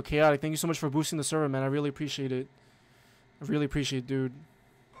realized this. Yo, Chaotic, thank you so much for boosting the server, man. I really appreciate it. I really appreciate it, dude.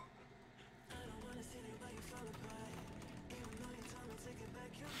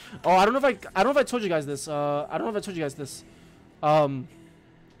 Oh, I don't know if I told you guys this. I don't know if I told you guys this. I don't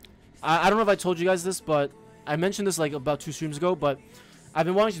know if I told you guys this, but I mentioned this like about 2 streams ago. But I've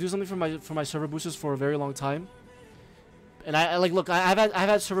been wanting to do something for my server boosters for a very long time. And I've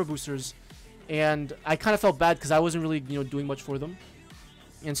had server boosters. And I kind of felt bad because I wasn't really, you know, doing much for them.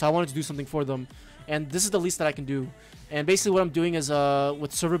 And so I wanted to do something for them. and this is the least that I can do. And basically what I'm doing is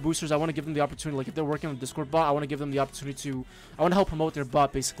with server boosters, I want to give them the opportunity, like if they're working on a Discord bot, I want to give them the opportunity to, I want to help promote their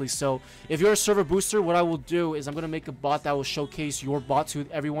bot basically. So if you're a server booster, what I will do is I'm going to make a bot that will showcase your bot to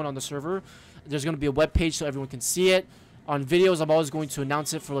everyone on the server. There's going to be a web page so everyone can see it. On videos, I'm always going to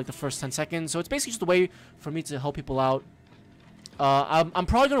announce it for like the first 10 seconds. So it's basically just a way for me to help people out. I'm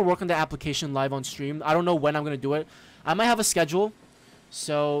probably going to work on the application live on stream. I don't know when I'm going to do it. I might have a schedule.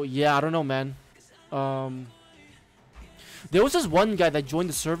 So yeah, I don't know, man. There was this one guy that joined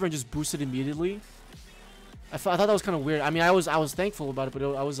the server and just boosted immediately. I thought that was kind of weird. I mean, I was thankful about it, but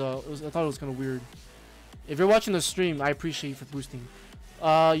I thought it was kind of weird. If you're watching the stream, I appreciate you for boosting.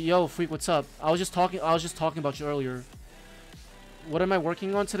 Yo, Freak, what's up? I was just talking about you earlier. What am I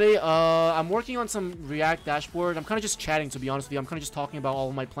working on today? I'm working on some React dashboard. I'm kind of just chatting, to be honest with you. I'm kind of just talking about all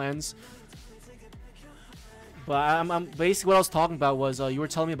of my plans. But I'm basically what I was talking about was you were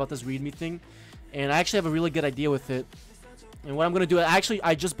telling me about this README thing, and I actually have a really good idea with it. And what I'm gonna do,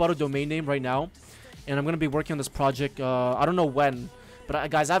 I just bought a domain name right now, and I'm gonna be working on this project. I don't know when, but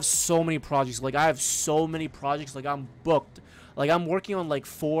guys, I have so many projects. Like I have so many projects. Like I'm booked. Like I'm working on like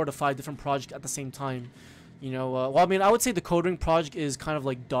 4 to 5 different projects at the same time. You know, well, I mean, I would say the Code Ring project is kind of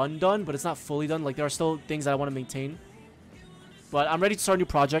like done, but it's not fully done. Like there are still things that I want to maintain. But I'm ready to start a new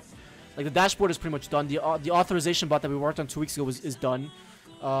project. Like the dashboard is pretty much done. The authorization bot that we worked on 2 weeks ago is done.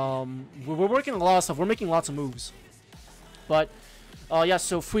 We're working on a lot of stuff. We're making lots of moves. But yeah,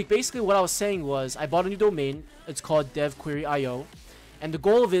 so Freak, basically what I was saying was I bought a new domain. It's called devquery.io, and the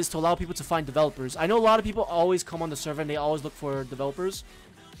goal of it is to allow people to find developers. I know a lot of people always come on the server and they always look for developers.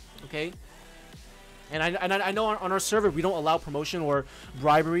 Okay. And I know on our server we don't allow promotion or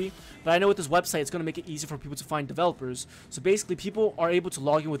bribery, but I know with this website it's going to make it easy for people to find developers. So basically people are able to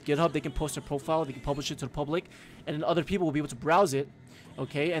log in with GitHub, they can post their profile, they can publish it to the public, and then other people will be able to browse it,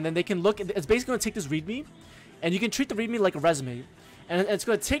 okay? And then they can look, it's basically going to take this README, and you can treat the README like a resume. And it's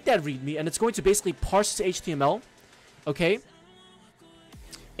going to take that README, and it's going to basically parse it to HTML, okay?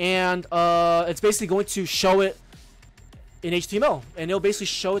 And it's basically going to show it in HTML, and it'll basically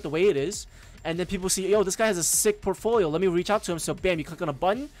show it the way it is. And then people see, yo, this guy has a sick portfolio. Let me reach out to him. So bam, you click on a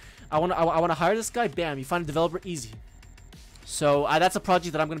button. I wanna hire this guy. Bam, you find a developer easy. So that's a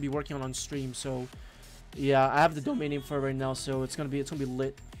project that I'm gonna be working on stream. So yeah, I have the domain name for it right now. So it's gonna be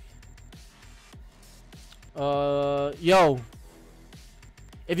lit. Yo,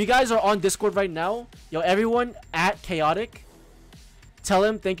 if you guys are on Discord right now, yo, everyone at Chaotic, tell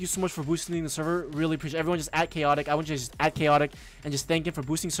him thank you so much for boosting the server. Really appreciate it. Everyone just at Chaotic. I want you to just at Chaotic and just thank him for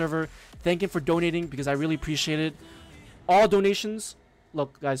boosting server. Thank him for donating because I really appreciate it. All donations,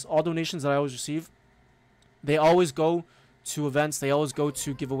 look guys, all donations that I always receive, they always go to events. They always go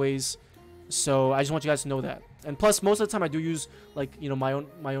to giveaways. So I just want you guys to know that. And plus, most of the time I do use like, you know, my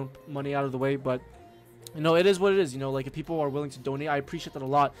own money out of the way, but you know, it is what it is. You know, like if people are willing to donate, I appreciate that a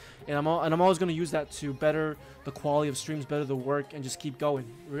lot, and I'm always going to use that to better the quality of streams, better the work, and just keep going.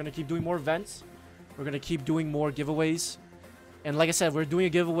 We're going to keep doing more events. We're going to keep doing more giveaways, and like I said, we're doing a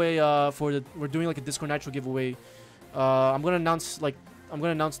giveaway we're doing like a Discord Nitro giveaway. I'm going to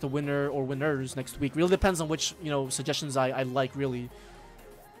announce the winner or winners next week. Really depends on which, you know, suggestions I like, really.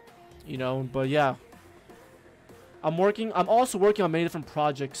 You know, but yeah, I'm also working on many different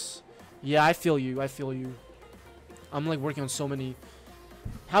projects. Yeah, I feel you. I'm like working on so many.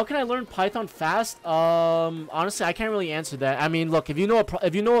 How can I learn Python fast? Honestly, I can't really answer that. I mean, look, if you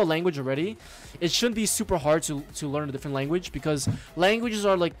know a language already, it shouldn't be super hard to learn a different language, because languages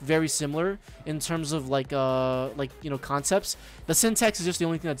are like very similar in terms of like you know, concepts. The syntax is just the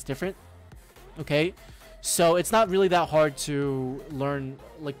only thing that's different. Okay? So, it's not really that hard to learn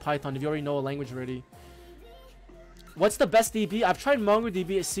like Python if you already know a language already. What's the best DB? I've tried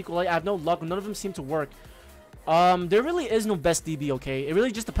MongoDB, SQLite. I have no luck. None of them seem to work. There really is no best DB, okay? It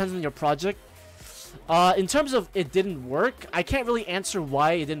really just depends on your project. In terms of it didn't work, I can't really answer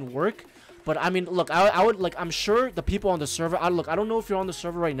why it didn't work. But I mean, look, I would like, I'm sure the people on the server, I don't know if you're on the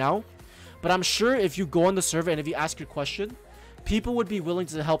server right now, but I'm sure if you go on the server and if you ask your question, people would be willing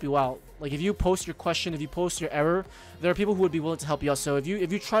to help you out. Like if you post your question, if you post your error, there are people who would be willing to help you out. So if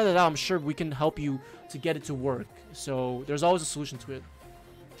you try that out, I'm sure we can help you to get it to work. So there's always a solution to it.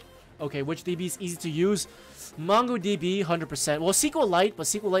 Okay, which DB is easy to use? MongoDB, 100%. Well, SQLite, but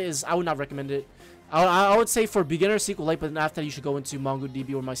SQLite is, I would not recommend it. I would say for beginner SQLite, but then after that you should go into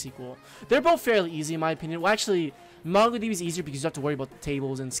MongoDB or MySQL. They're both fairly easy in my opinion. Well, actually, MongoDB is easier because you have to worry about the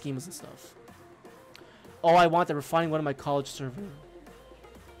tables and schemas and stuff. Oh, I want that. Refining one of my college server.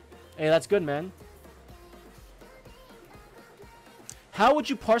 Hey, that's good, man. How would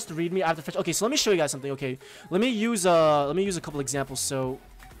you parse the README after fetch? Okay, so let me show you guys something. Okay, let me use a couple examples. So,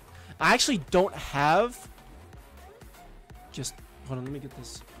 I actually don't have. Just hold on. Let me get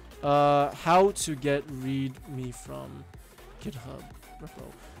this. How to get README from GitHub repo.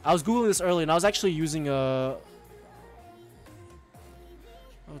 I was googling this earlier, and I was actually using how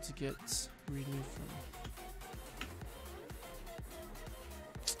to get README from.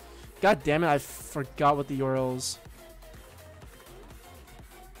 God damn it! I forgot what the URL is.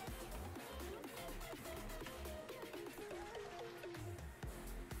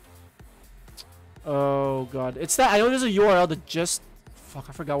 Oh god, it's that. I know there's a URL that just. Fuck,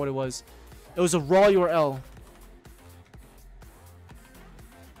 I forgot what it was. It was a raw URL.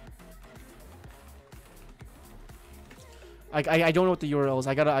 I don't know what the URL is.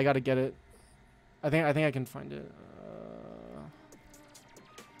 I gotta get it. I think I can find it.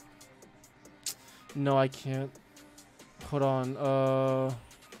 No, I can't. Hold on.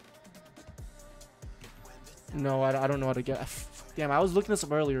 No, I don't know how to get. Damn, I was looking this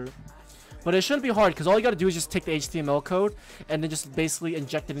up earlier. But it shouldn't be hard, because all you gotta do is just take the HTML code and then just basically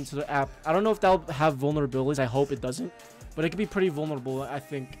inject it into the app. I don't know if that'll have vulnerabilities. I hope it doesn't. But it could be pretty vulnerable, I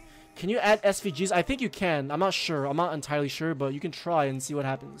think. Can you add SVGs? I think you can. I'm not sure. I'm not entirely sure, but you can try and see what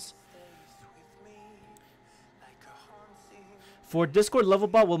happens. For Discord level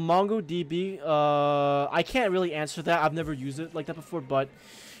bot, will MongoDB? I can't really answer that. I've never used it like that before, but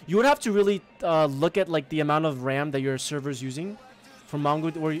you would have to really look at like the amount of RAM that your server is using. For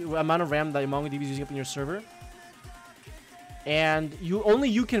Mongo, or amount of RAM that MongoDB is using up in your server, and only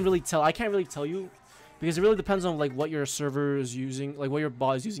you can really tell. I can't really tell you because it really depends on like what your server is using, like what your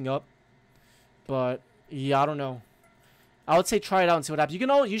bot is using up. But yeah, I don't know. I would say try it out and see what happens.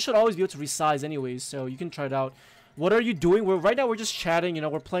 You should always be able to resize anyways, so you can try it out. What are you doing? Right now we're just chatting. You know,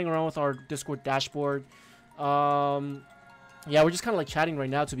 we're playing around with our Discord dashboard. Yeah, we're just kind of like chatting right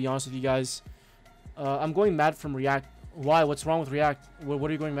now, to be honest with you guys. I'm going mad from React. Why? What's wrong with React? What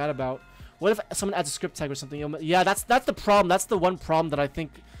are you going mad about? What if someone adds a script tag or something? Yeah, that's the problem. That's the one problem that I think.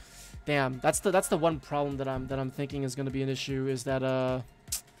 Damn, that's the one problem that I'm thinking is gonna be an issue. Is that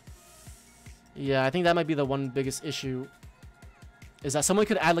yeah, I think that might be the one biggest issue. Is that someone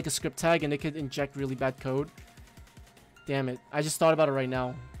could add like a script tag and it could inject really bad code. Damn it! I just thought about it right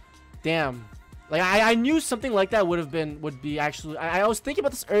now. Damn, like I knew something like that would be actually. I was thinking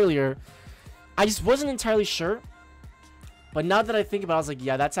about this earlier. I just wasn't entirely sure. But now that I think about it, I was like,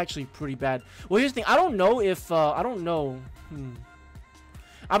 yeah, that's actually pretty bad. Well, here's the thing. I don't know if, I don't know.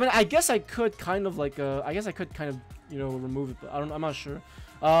 I mean, I guess I could kind of like, I guess I could kind of, you know, remove it, but I'm not sure.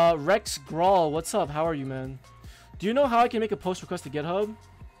 Rex Grawl, what's up? How are you, man? Do you know how I can make a post request to GitHub?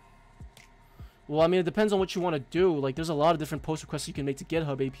 Well, I mean, it depends on what you want to do. Like, there's a lot of different post requests you can make to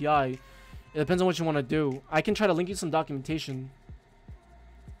GitHub API. It depends on what you want to do. I can try to link you some documentation.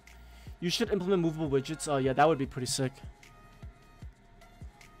 You should implement movable widgets. Oh, yeah, that would be pretty sick.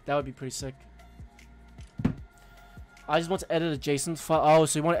 That would be pretty sick. I just want to edit a JSON file. Oh,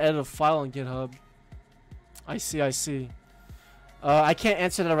 so you want to edit a file on GitHub. I see, I see. I can't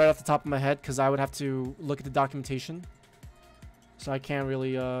answer that right off the top of my head because I would have to look at the documentation. So I can't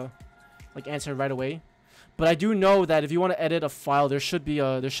really like answer it right away. But I do know that if you want to edit a file, there should be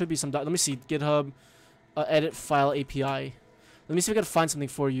some. Let me see, GitHub edit file API. Let me see if I can find something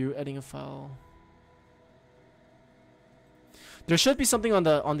for you. Editing a file. There should be something on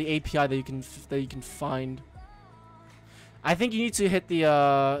the API that you can find. I think you need to hit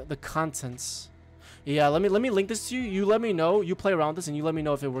the contents. Yeah, let me link this to you. You let me know. You play around with this and you let me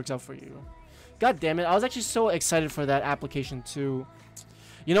know if it works out for you. God damn it! I was actually so excited for that application too.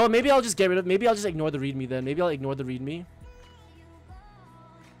 You know what? Maybe I'll just get rid of. Maybe I'll just ignore the README then. Maybe I'll ignore the README.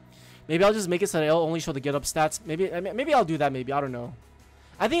 Maybe I'll just make it so that it'll only show the GitHub stats. Maybe I'll do that. Maybe I don't know.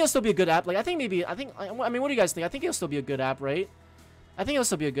 I think it'll still be a good app. Like I mean, what do you guys think? I think it'll still be a good app, right? I think it'll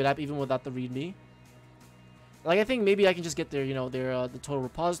still be a good app even without the README. Like I think maybe I can just get their, you know, their the total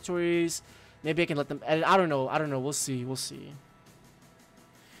repositories. Maybe I can let them edit. I don't know. We'll see. We'll see.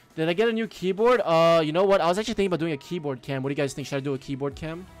 Did I get a new keyboard? You know what? I was actually thinking about doing a keyboard cam. What do you guys think? Should I do a keyboard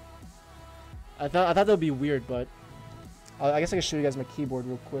cam? I thought that would be weird, but I guess I can show you guys my keyboard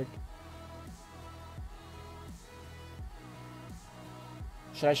real quick.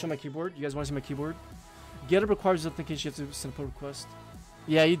 Should I show my keyboard? You guys want to see my keyboard? GitHub requires authentication. You have to send a pull request.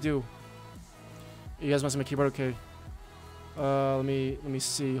 Yeah, you do. You guys want to see my keyboard? Okay. Let me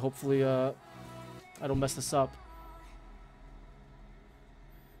see. Hopefully, I don't mess this up.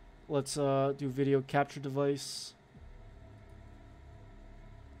 Let's do video capture device.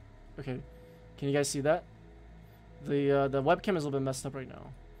 Okay. Can you guys see that? The webcam is a little bit messed up right now,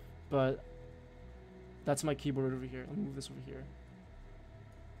 but that's my keyboard over here. Let me move this over here.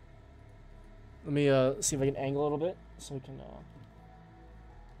 Let me see if I can angle a little bit so we can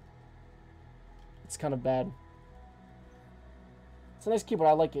It's kind of bad. It's a nice keyboard.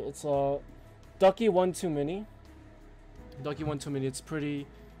 I like it. It's a Ducky 1-2 Mini. Ducky 1-2 Mini. It's pretty.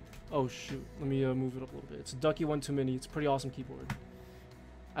 Oh shoot. Let me move it up a little bit. It's a Ducky 1-2 Mini. It's a pretty awesome keyboard.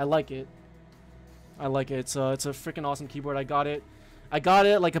 I like it. I like it. It's a freaking awesome keyboard. I got it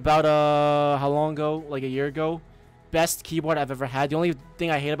like about how long ago? Like a year ago. Best keyboard I've ever had. The only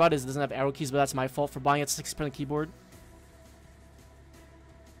thing I hate about it is it doesn't have arrow keys, but that's my fault for buying it. 60% keyboard.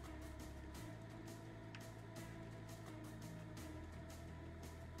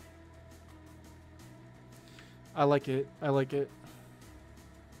 I like it. I like it.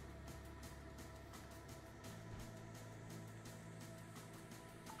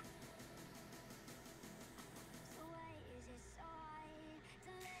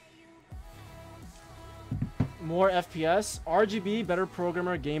 More FPS, RGB, better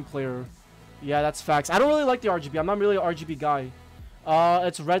programmer, game player. Yeah, that's facts. I don't really like the RGB. I'm not really an RGB guy.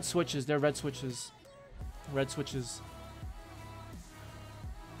 It's red switches. They're red switches. Red switches.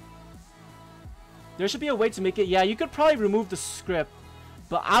 There should be a way to make it. Yeah, you could probably remove the script,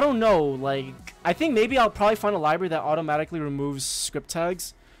 but I don't know. Like, I think maybe I'll probably find a library that automatically removes script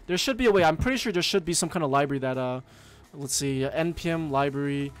tags. There should be a way. I'm pretty sure there should be some kind of library that, let's see, npm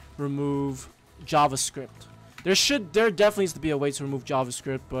library remove JavaScript. There definitely needs to be a way to remove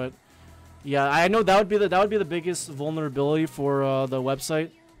JavaScript, but yeah, I know that would be the biggest vulnerability for the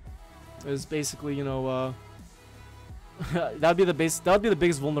website. Is basically, you know, that would be the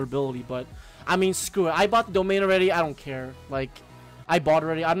biggest vulnerability. But I mean, screw it. I bought the domain already. I don't care. Like, I bought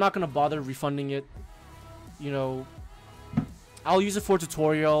already. I'm not gonna bother refunding it. You know, I'll use it for a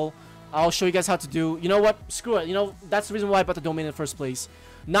tutorial. I'll show you guys how to do. You know what? Screw it. You know, that's the reason why I bought the domain in the first place.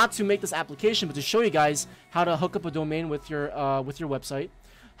 Not to make this application, but to show you guys how to hook up a domain with your website,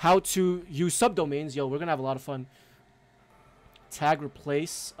 how to use subdomains. Yo, we're gonna have a lot of fun. Tag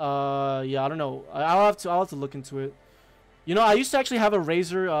replace. Yeah, I don't know. I'll have to look into it. You know, I used to actually have a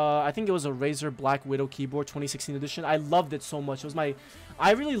Razer. I think it was a Razer Black Widow keyboard, 2016 edition. I loved it so much. It was my.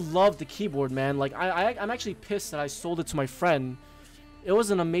 I really loved the keyboard, man. Like, I'm actually pissed that I sold it to my friend. It was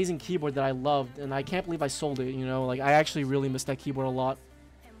an amazing keyboard that I loved, and I can't believe I sold it. You know, like, I actually really miss that keyboard a lot.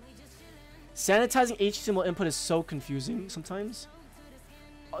 Sanitizing HTML input is so confusing sometimes.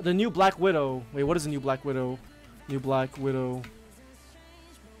 The new Black Widow. Wait, what is the new Black Widow? New Black Widow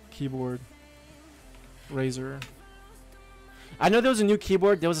keyboard. Razer. I know there was a new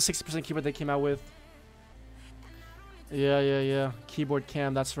keyboard. There was a 60% keyboard they came out with. Yeah. Keyboard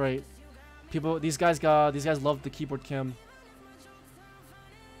cam. That's right. These guys love the keyboard cam.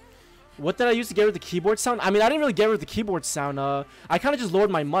 What did I use to get rid of the keyboard sound? I mean, I didn't really get rid of the keyboard sound. I kind of just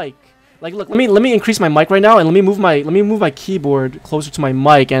lowered my mic. Like, look, let me increase my mic right now, and let me move my keyboard closer to my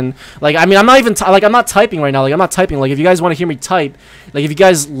mic, and like, I mean, I'm not even I'm not typing right now. Like, I'm not typing. Like, if you guys want to hear me type, like, if you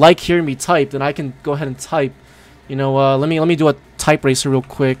guys like hearing me type, then I can go ahead and type. You know, let me do a type racer real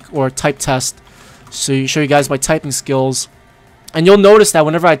quick, or a type test, so you show you guys my typing skills, and you'll notice that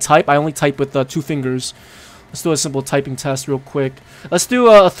whenever I type, I only type with 2 fingers. Let's do a simple typing test real quick. Let's do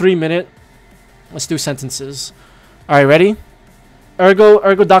a 3-minute. Let's do sentences. All right, ready?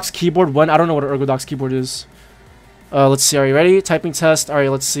 Ergodox keyboard 1. I don't know what an Ergodox keyboard is. Let's see. Are you ready? Typing test. All right,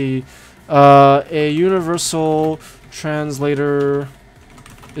 let's see. A universal translator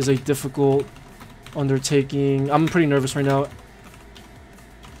is a difficult undertaking. I'm pretty nervous right now.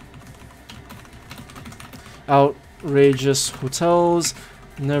 Outrageous hotels.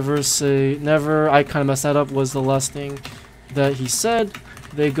 Never say never. I kind of messed that up. Was the last thing that he said.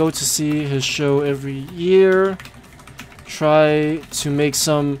 They go to see his show every year. Try to make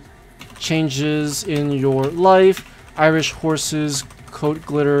some changes in your life. Irish horses, coat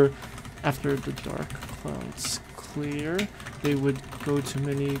glitter. After the dark clouds clear, they would go to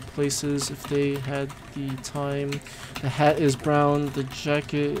many places if they had the time. The hat is brown, the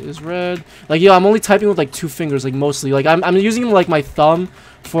jacket is red. Like, yo, I'm only typing with like 2 fingers, like mostly. Like, I'm using like my thumb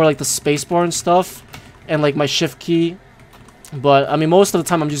for like the spacebar and stuff, and like my shift key. But I mean, most of the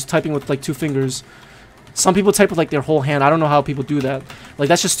time I'm just typing with like 2 fingers. Some people type with like their whole hand. I don't know how people do that. Like,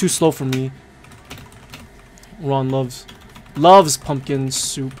 that's just too slow for me. Ron loves pumpkin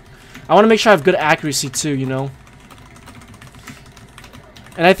soup. I want to make sure I have good accuracy too, you know.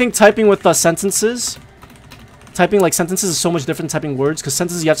 And I think typing with sentences, typing like sentences is so much different than typing words, because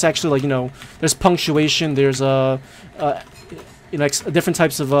sentences you have to actually, like, you know, there's punctuation, there's you know, different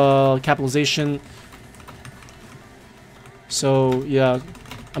types of capitalization. So yeah,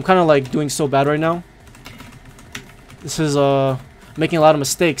 I'm kind of like doing so bad right now. This is making a lot of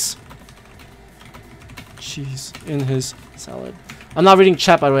mistakes. Cheese in his salad. I'm not reading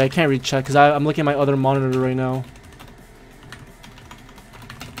chat, by the way. I can't read chat because I'm looking at my other monitor right now.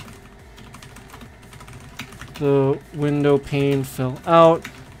 The window pane fell out.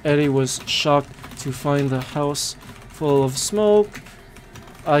 Eddie was shocked to find the house full of smoke.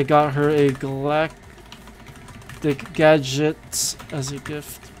 I got her a galactic gadget as a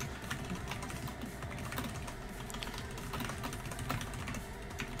gift.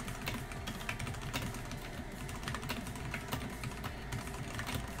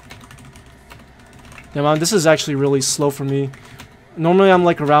 Yeah, man, this is actually really slow for me. Normally I'm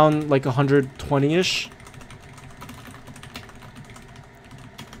like around like 120-ish.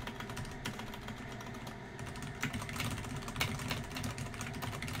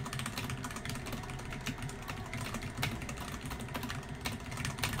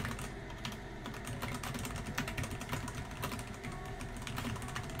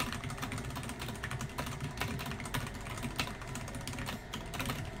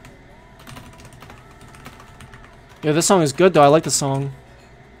 Yeah, this song is good though. I like the song.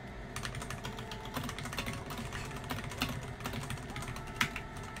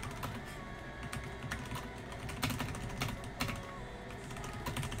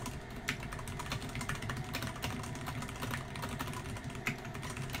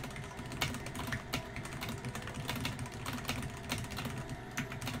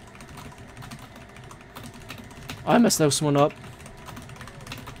 I messed this one up.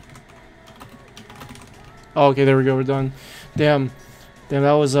 Oh, okay, there we go. We're done. Damn,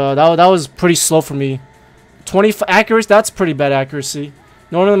 that was that was pretty slow for me. 20 accuracy. That's pretty bad accuracy.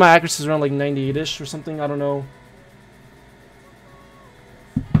 Normally my accuracy is around like 98-ish or something. I don't know.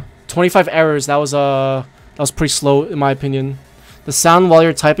 25 errors. That was pretty slow in my opinion. The sound while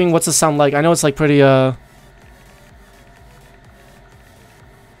you're typing. What's the sound like? I know it's like pretty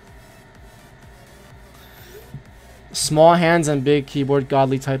small hands and big keyboard.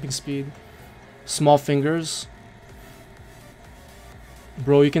 Godly typing speed. Small fingers.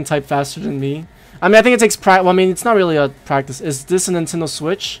 Bro, you can type faster than me. I mean, I think it takes practice. Well, I mean, it's not really a practice. Is this a Nintendo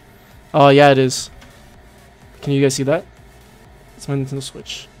Switch? Oh, yeah, it is. Can you guys see that? It's my Nintendo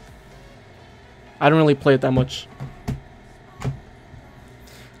Switch. I don't really play it that much.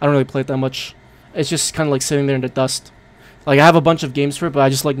 It's just kind of like sitting there in the dust. Like, I have a bunch of games for it, but I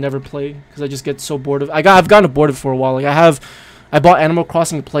just like never play because I just get so bored of it. I've gotten bored of it for a while. Like, I bought Animal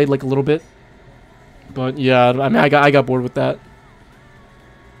Crossing and played like a little bit. But yeah, I mean, I got bored with that.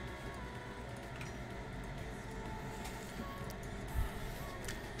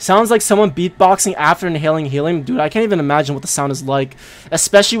 Sounds like someone beatboxing after inhaling helium. Dude, I can't even imagine what the sound is like.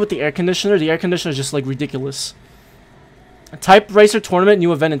 Especially with the air conditioner. The air conditioner is just like ridiculous. Type Racer Tournament,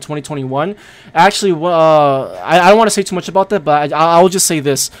 new event in 2021. Actually, I don't want to say too much about that, but I'll just say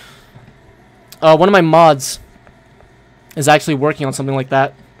this. One of my mods is actually working on something like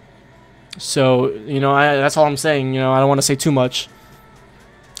that. So, you know, that's all I'm saying. You know, I don't want to say too much.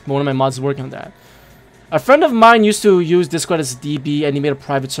 But one of my mods is working on that. A friend of mine used to use Discord as a DB, and he made a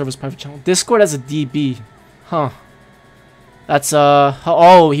private service, private channel. Discord as a DB. Huh. That's,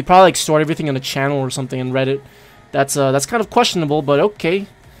 oh, he probably, like, stored everything in a channel or something in Reddit. That's kind of questionable, but okay.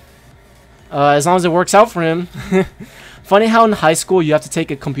 As long as it works out for him. Funny how in high school you have to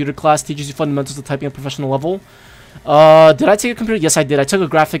take a computer class, teaches you fundamentals of typing at professional level. Did I take a computer? Yes, I did. I took a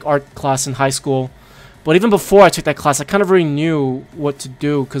graphic art class in high school. But even before I took that class, I kind of already knew what to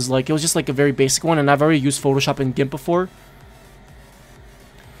do. Because, like, it was just, like, a very basic one. And I've already used Photoshop and GIMP before.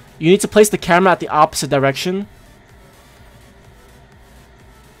 You need to place the camera at the opposite direction.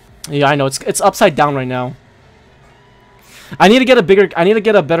 Yeah, I know. It's upside down right now. I need to get a better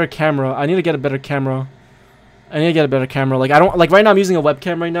camera. Like, I don't... Like, right now I'm using a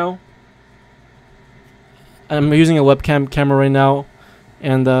webcam right now. I'm using a webcam camera right now,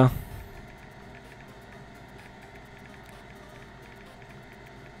 and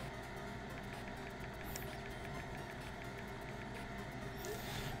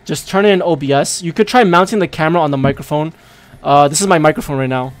just turn it in OBS. You could try mounting the camera on the microphone. This is my microphone right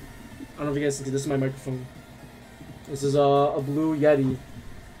now. I don't know if you guys can see. This is my microphone. This is a Blue Yeti.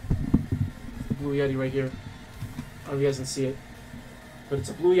 Blue Yeti right here. I don't know if you guys can see it, but it's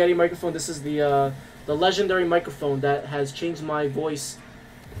a Blue Yeti microphone. This is the legendary microphone that has changed my voice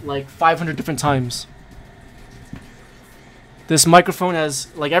like 500 different times. This microphone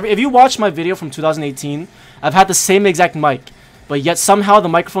has, like, if you watch my video from 2018, I've had the same exact mic, but yet somehow the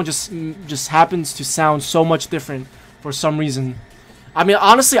microphone just happens to sound so much different for some reason. I mean,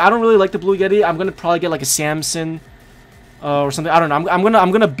 honestly, I don't really like the Blue Yeti. I'm gonna probably get like a Samson or something. I don't know.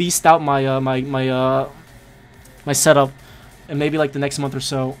 I'm gonna beast out my my setup, and maybe like the next month or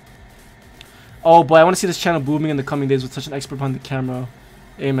so. Oh boy, I want to see this channel booming in the coming days with such an expert behind the camera.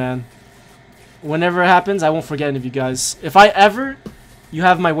 Hey man, whenever it happens, I won't forget any of you guys. If I ever, you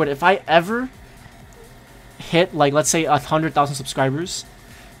have my word, if I ever hit like, let's say 100,000 subscribers,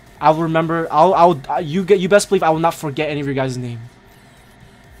 I'll remember. You best believe I will not forget any of your guys' name.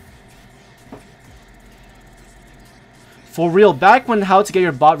 For real, back when how to get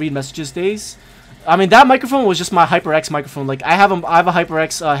your bot read messages days, I mean that microphone was just my HyperX microphone. Like I have a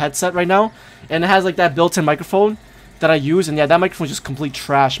HyperX headset right now, and it has like that built-in microphone that I use, and yeah, that microphone is just complete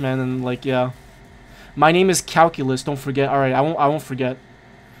trash, man. And like, yeah, my name is Calculus. Don't forget. All right, I won't forget.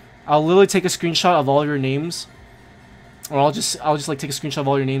 I'll literally take a screenshot of all your names, or I'll just like take a screenshot of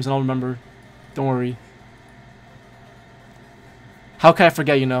all your names, and I'll remember. Don't worry. How can I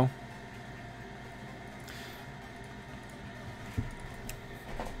forget? You know.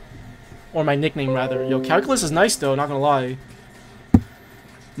 Or my nickname, rather. Yo, Calculus is nice, though, not gonna lie.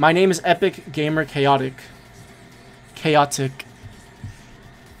 My name is Epic Gamer Chaotic. Chaotic.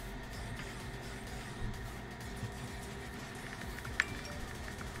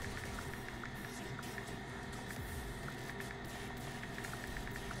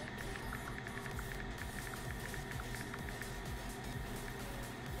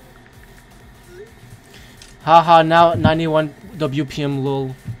 Haha, now 91 WPM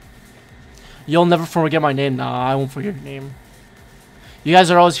lol. You'll never forget my name. Nah, I won't forget your name. You guys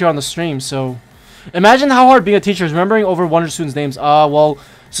are always here on the stream, so... Imagine how hard being a teacher is, remembering over 100 students' names. Well,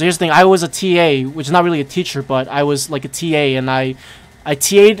 so here's the thing. I was a TA, which is not really a teacher, but I was like a TA, and I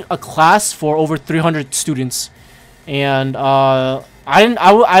TA'd a class for over 300 students. And, I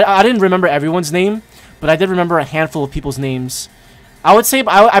didn't remember everyone's name, but I did remember a handful of people's names. I would say,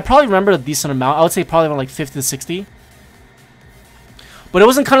 I probably remember a decent amount. I would say probably around like 50 to 60. But it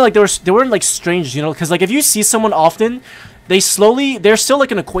wasn't kind of like they weren't like strange, you know, because like if you see someone often, they're still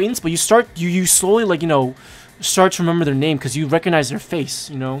like an acquaintance, but you slowly like, you know, start to remember their name because you recognize their face,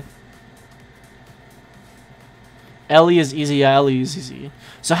 you know. Ellie is easy, yeah, Ellie is easy.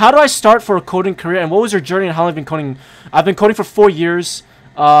 So how do I start for a coding career, and what was your journey and how long have you been coding? I've been coding for 4 years.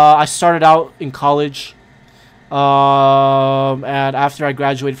 I started out in college, and after I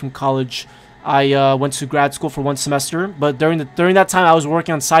graduated from college, I went to grad school for 1 semester, but during that time I was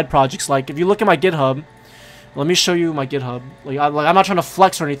working on side projects. Like if you look at my GitHub, let me show you my GitHub. I'm not trying to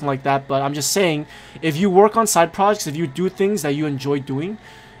flex or anything like that, but I'm just saying, if you work on side projects, if you do things that you enjoy doing,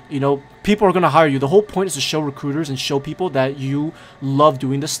 you know, people are gonna hire you. The whole point is to show recruiters and show people that you love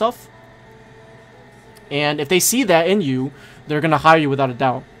doing this stuff, and if they see that in you, they're gonna hire you without a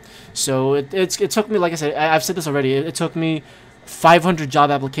doubt. So it took me, like I said, I've said this already. It took me 500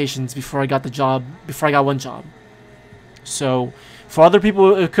 job applications before I got one job. So for other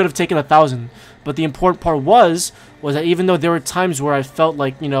people it could have taken 1,000, but the important part was that even though there were times where I felt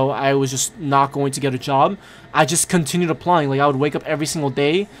like, you know, I was just not going to get a job, I just continued applying. Like I would wake up every single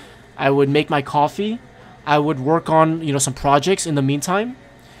day, I would make my coffee, I would work on, you know, some projects in the meantime,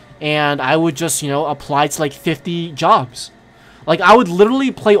 and I would just, you know, apply to like 50 jobs. Like I would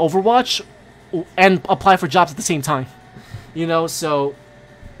literally play Overwatch and apply for jobs at the same time. You know, so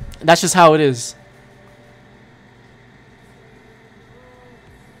that's just how it is.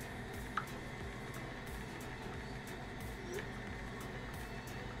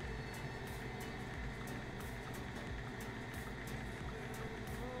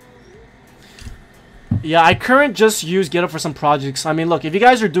 Yeah, I just use GitHub for some projects. I mean, look, if you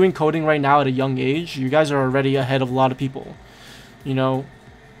guys are doing coding right now at a young age, you guys are already ahead of a lot of people. You know,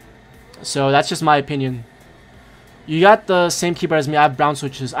 so that's just my opinion. You got the same keyboard as me. I have brown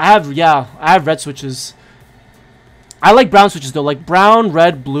switches. I have red switches. I like brown switches though, like brown,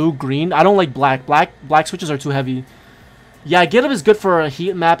 red, blue, green. I don't like black. Black switches are too heavy. Yeah, GitHub is good for a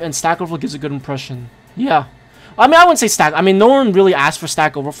heat map, and Stack Overflow gives a good impression. Yeah, I mean, I wouldn't say Stack. I mean, no one really asked for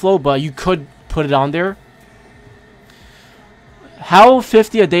Stack Overflow, but you could put it on there. How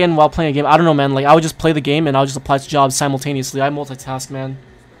 50 a day and while playing a game? I don't know, man. Like I would just play the game and I'll just apply to jobs simultaneously. I multitask, man.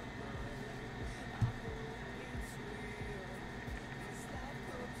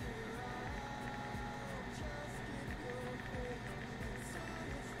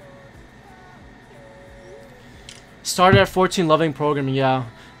 Started at 14, loving programming, yeah.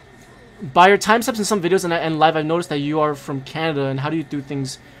 By your time steps in some videos and live, I've noticed that you are from Canada, and how do you do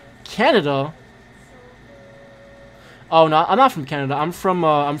things? Canada? Oh no, I'm not from Canada. I'm from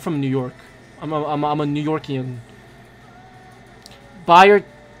New York. I'm a New Yorkian. By your,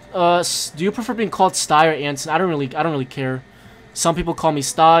 do you prefer being called Sty or Anson? I don't really care. Some people call me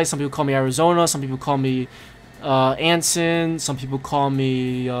Sty. Some people call me Arizona. Some people call me Anson. Some people call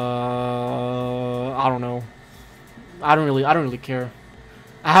me I don't know. I don't really care.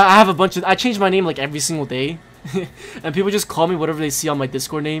 I have a bunch of, I change my name like every single day. And people just call me whatever they see on my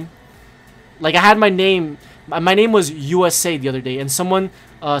Discord name. Like I had my name was USA the other day, and someone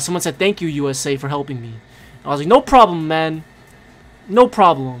said thank you USA for helping me. I was like, no problem, man. No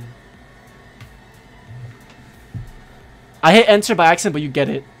problem. I hit enter by accident, but you get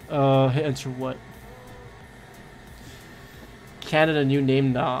it. Hit enter what? Canada new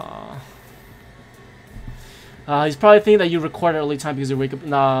name? Nah. He's probably thinking that you record at early time because you wake up.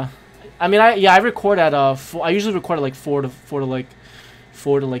 Nah. I mean, I record at I usually record at like 4 to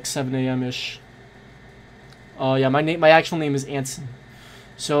like 7 a.m. ish. Yeah, my actual name is Anson.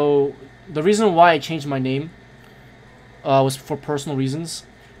 So the reason why I changed my name was for personal reasons.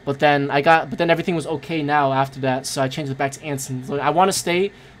 But then everything was okay now after that, so I changed it back to Anson. So I want to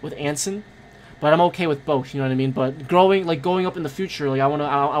stay with Anson, but I'm okay with both. You know what I mean? But going up in the future, like I'm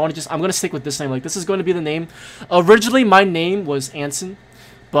gonna stick with this name. Like this is going to be the name. Originally, my name was Anson,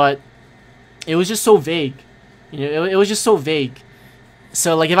 but it was just so vague. You know, it was just so vague.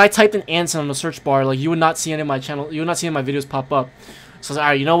 So like if I typed in Anson on the search bar, like you would not see any of my channel, you would not see any of my videos pop up. So I was like,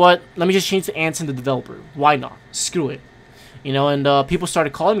 alright, you know what? Let me just change to Anson the developer. Why not? Screw it. You know, and people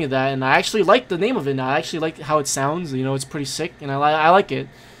started calling me that, and I actually like the name of it now. I actually like how it sounds. You know, it's pretty sick, and I like it.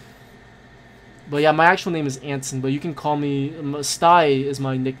 But yeah, my actual name is Anson, but you can call me Sty is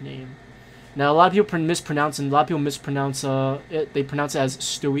my nickname. Now a lot of people mispronounce it. A lot of people mispronounce it. They pronounce it as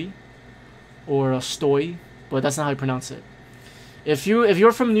Stewie or Stoy, but that's not how you pronounce it. If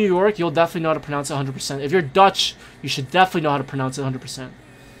you're from New York, you'll definitely know how to pronounce it 100%. If you're Dutch, you should definitely know how to pronounce it 100%,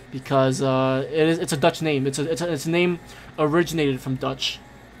 because it's a Dutch name. It's a name originated from Dutch.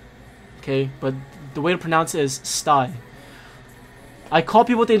 Okay, but the way to pronounce it is Sty. I call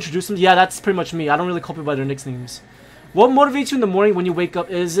people to introduce them. Yeah, that's pretty much me. I don't really call people by their nicknames. What motivates you in the morning when you wake up?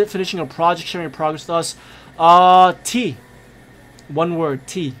 Is it finishing a project, sharing your progress with us? Tea. One word,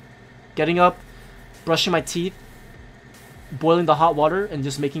 tea. Getting up, brushing my teeth, boiling the hot water, and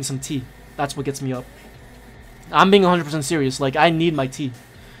just making some tea. That's what gets me up. I'm being 100% serious. Like, I need my tea.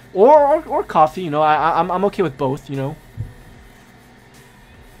 Or coffee, you know. I'm okay with both, you know.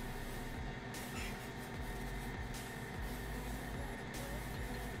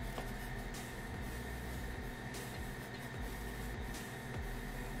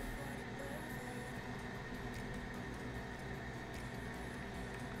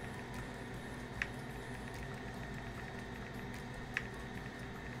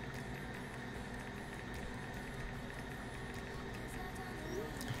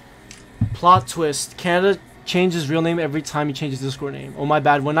 Plot twist. Canada changes real name every time he changes Discord name. Oh my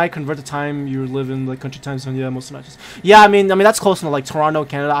bad. When I convert the time you live in, like country time zone, yeah, most of the matches. Yeah, I mean that's close enough. Like Toronto,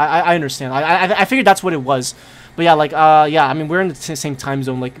 Canada. I understand. I figured that's what it was. But yeah, like yeah, I mean we're in the same time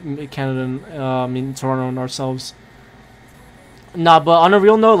zone, like Canada and I mean Toronto and ourselves. Nah, but on a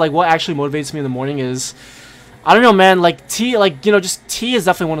real note, like what actually motivates me in the morning is, I don't know, man. Like tea, like you know, just tea is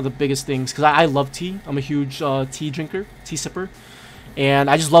definitely one of the biggest things because I love tea. I'm a huge tea drinker, tea sipper. And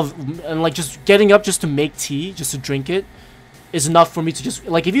I just love, and like just getting up just to make tea, just to drink it, is enough for me to just,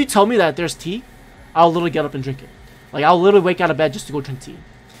 like if you tell me that there's tea, I'll literally get up and drink it. Like I'll literally wake out of bed just to go drink tea.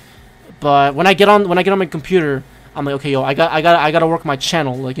 But when I get on my computer, I'm like, okay, yo, I gotta work my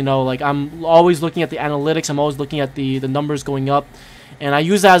channel. Like you know, like I'm always looking at the analytics. I'm always looking at the numbers going up, and I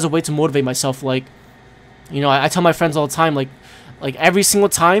use that as a way to motivate myself. Like, you know, I tell my friends all the time, like every single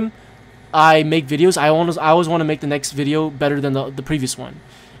time I make videos, I always want to make the next video better than the previous one.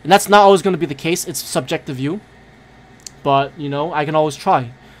 And that's not always going to be the case. It's subjective view. But, you know, I can always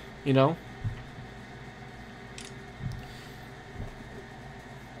try, you know.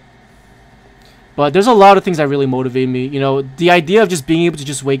 But there's a lot of things that really motivate me. You know, the idea of just being able to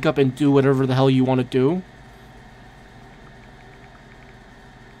just wake up and do whatever the hell you want to do.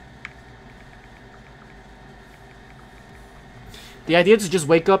 The idea is to just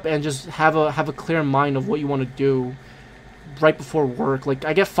wake up and just have a clear mind of what you want to do right before work. Like,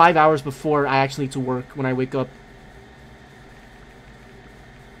 I get 5 hours before I actually need to work when I wake up.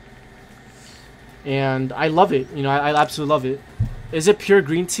 And I love it. You know, I absolutely love it. Is it pure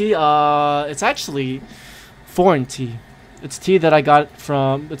green tea? It's actually foreign tea. It's tea that I got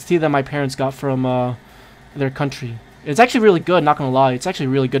from... It's tea that my parents got from their country. It's actually really good, not gonna lie. It's actually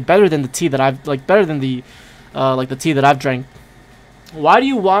really good. Better than the tea that I've... Like, better than the... like, the tea that I've drank. Why do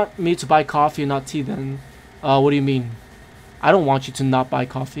you want me to buy coffee and not tea then? What do you mean? I don't want you to not buy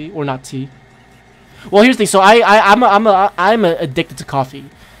coffee or not tea. Well, here's the thing. So I'm addicted to coffee,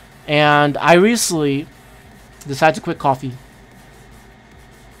 and I recently decided to quit coffee.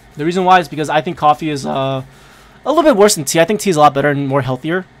 The reason why is because I think coffee is a little bit worse than tea. I think tea is a lot better and more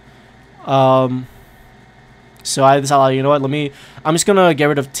healthier. So I decided, you know what? I'm just gonna get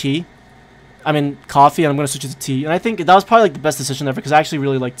rid of tea. I mean coffee, and I'm gonna switch it to tea. And I think that was probably like the best decision ever because I actually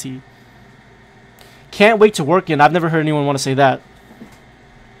really like tea. Can't wait to work in. I've never heard anyone want to say that.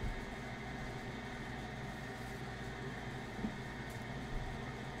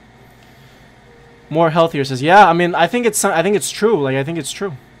 More healthier says, yeah, I mean, I think it's true. Like, I think it's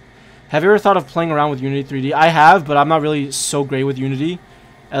true. Have you ever thought of playing around with Unity 3D? I have, but I'm not really so great with Unity.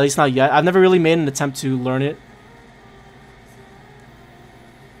 At least not yet. I've never really made an attempt to learn it.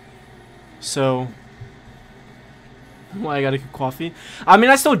 So, why I gotta get coffee? I mean,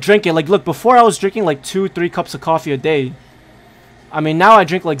 I still drink it. Like, look, before I was drinking like 2-3 cups of coffee a day. I mean, now I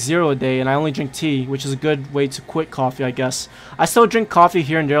drink like 0 a day, and I only drink tea, which is a good way to quit coffee, I guess. I still drink coffee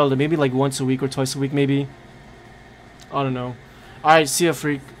here and there, maybe like once a week or twice a week, maybe. I don't know. Alright, see ya,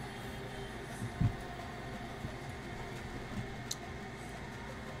 freak.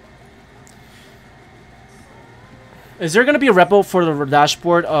 Is there gonna be a repo for the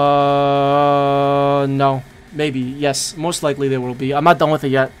dashboard? No. Maybe. Yes. Most likely there will be. I'm not done with it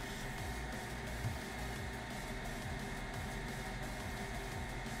yet.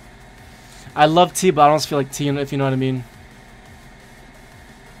 I love tea, but I don't feel like tea, if you know what I mean.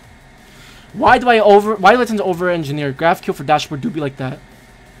 Why do I tend to over-engineer? GraphQL for dashboard do be like that.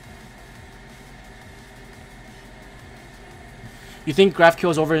 You think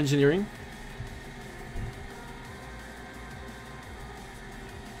GraphQL is over-engineering?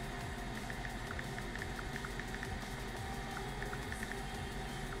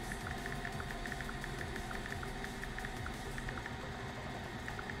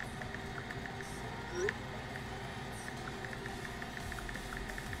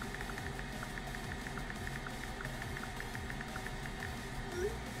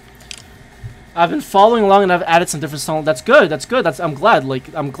 I've been following along and I've added some different songs. That's good. That's good. I'm glad.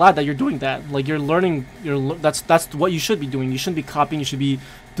 Like, I'm glad that you're doing that. Like, you're learning. That's what you should be doing. You shouldn't be copying. You should be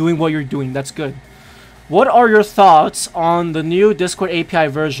doing what you're doing. That's good. What are your thoughts on the new Discord API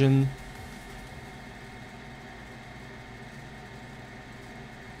version?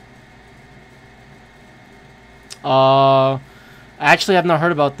 I actually have not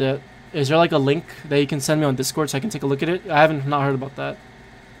heard about that. Is there like a link that you can send me on Discord so I can take a look at it? I haven't not heard about that.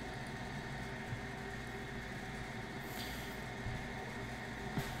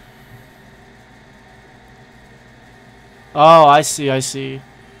 Oh, I see, I see.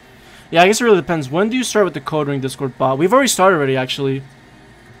 Yeah, I guess it really depends. When do you start with the Code Ring Discord bot? We've already started already, actually.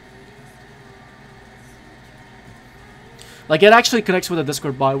 Like, it actually connects with the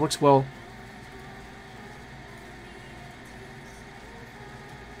Discord bot. It works well.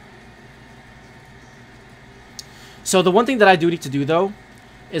 So the one thing that I do need to do, though,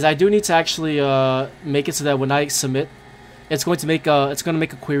 is I do need to actually make it so that when I submit, it's going to make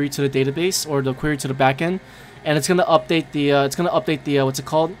a query to the database or the query to the backend. And it's gonna update the what's it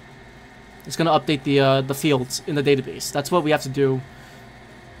called? It's gonna update the fields in the database. That's what we have to do.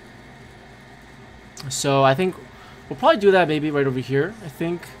 So I think we'll probably do that maybe right over here. I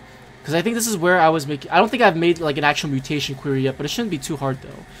think, because I think this is where I was making. I don't think I've made like an actual mutation query yet, but it shouldn't be too hard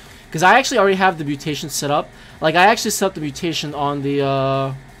though, because I actually already have the mutation set up. Like, I actually set up the mutation on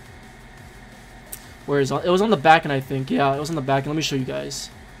the where is it? It was on the backend, I think. Yeah, it was on the backend. Let me show you guys.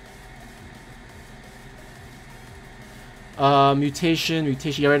 Mutation,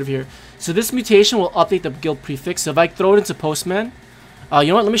 yeah, right over here. So this mutation will update the guild prefix. So if I throw it into Postman, you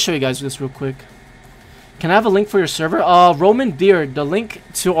know what? Let me show you guys this real quick. Can I have a link for your server? Roman Deer, the link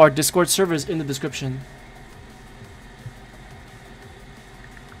to our Discord server is in the description.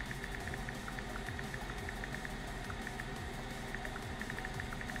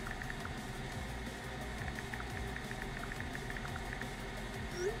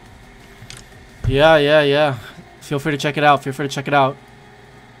 Yeah. Feel free to check it out.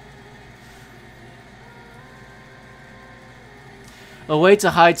 A way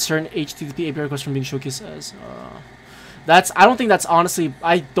to hide certain HTTP API requests from being showcased as. I don't think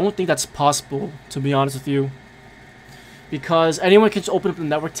that's possible, to be honest with you. Because anyone can just open up the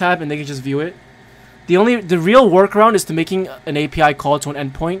network tab and they can just view it. The real workaround is to making an API call to an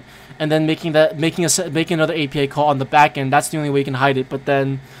endpoint and then making another API call on the back end. That's the only way you can hide it. But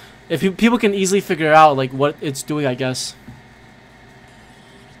then, if people can easily figure out like what it's doing, I guess.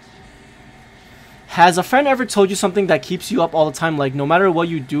 Has a friend ever told you something that keeps you up all the time? Like, no matter what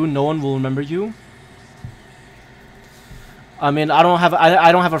you do, no one will remember you. I mean, I don't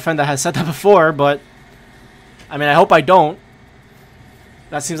have a friend that has said that before, but I mean, I hope I don't.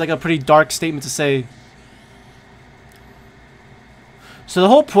 That seems like a pretty dark statement to say. So the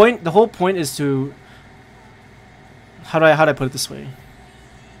whole point is to, how do I put it this way?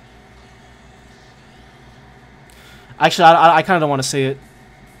 Actually, I kind of don't want to say it,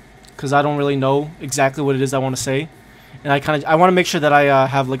 because I don't really know exactly what it is I want to say, and I want to make sure that I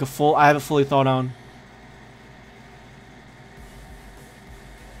have like I have it fully thought on.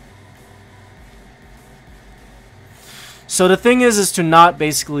 So the thing is to not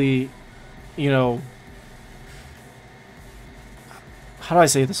basically you know, how do I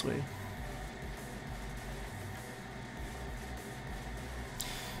say it this way?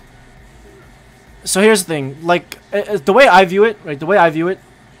 So here's the thing, like, the way I view it, right? The way I view it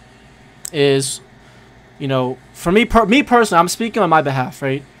is, you know, for me, me personally, I'm speaking on my behalf,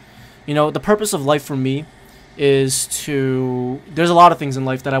 right? You know, the purpose of life for me is to, there's a lot of things in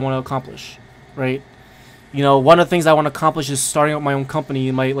life that I want to accomplish, right? You know, one of the things I want to accomplish is starting up my own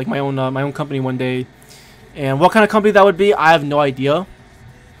company, my own company one day. And what kind of company that would be, I have no idea.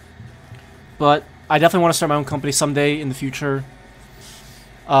 But I definitely want to start my own company someday in the future.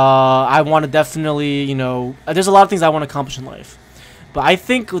 I want to definitely, you know, there's a lot of things I want to accomplish in life. But I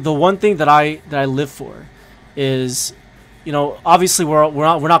think the one thing that I live for is, you know, obviously we're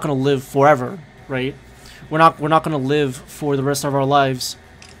not going to live forever, right? We're not going to live for the rest of our lives.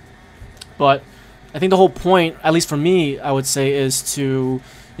 But I think the whole point, at least for me, I would say, is to,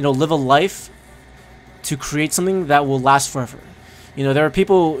 you know, live a life to create something that will last forever. You know, there are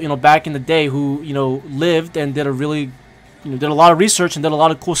people, you know, back in the day who, you know, lived and did a really, you know, did a lot of research and did a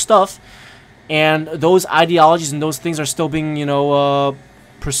lot of cool stuff. And those ideologies and those things are still being, you know,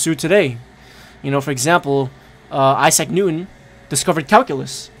 pursued today. You know, for example, Isaac Newton discovered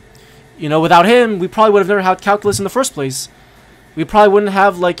calculus. You know, without him, we probably would have never had calculus in the first place. We probably wouldn't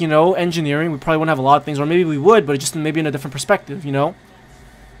have, like, you know, engineering. We probably wouldn't have a lot of things. Or maybe we would, but just maybe in a different perspective, you know?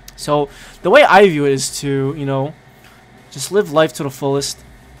 So, the way I view it is to, you know, just live life to the fullest.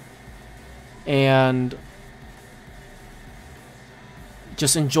 And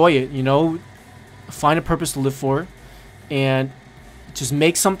just enjoy it, you know? Find a purpose to live for. And just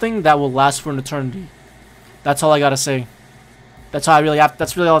make something that will last for an eternity. That's all I gotta say. That's all I really have.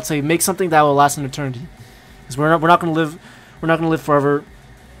 That's really all I'd say. Make something that will last an eternity. Because we're not gonna live. We're not gonna live forever.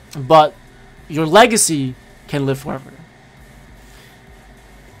 But your legacy can live forever.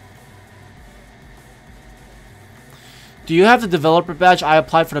 Do you have the developer badge? I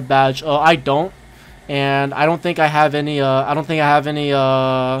applied for the badge. I don't, and I don't think I have any. I don't think I have any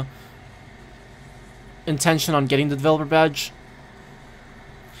intention on getting the developer badge.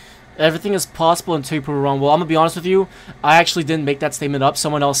 Everything is possible until you prove it wrong. Well, I'm gonna be honest with you. I actually didn't make that statement up.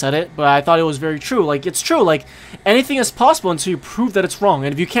 Someone else said it, but I thought it was very true. Like, it's true. Like, anything is possible until you prove that it's wrong.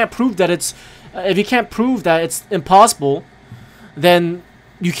 And if you can't prove that it's, impossible, then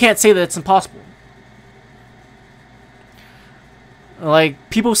you can't say that it's impossible. Like,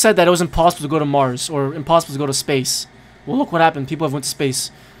 people said that it was impossible to go to Mars or impossible to go to space. Well, look what happened. People have went to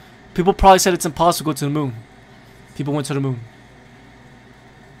space. People probably said it's impossible to go to the moon. People went to the moon.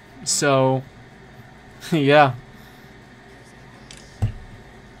 So, yeah.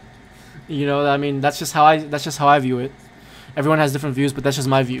 You know, I mean, that's just how I view it. Everyone has different views, but that's just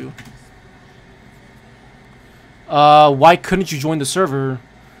my view. Why couldn't you join the server?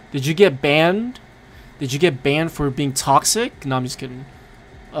 Did you get banned? Did you get banned for being toxic? No, I'm just kidding.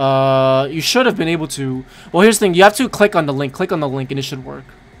 You should have been able to. Well, here's the thing. You have to click on the link. Click on the link and it should work.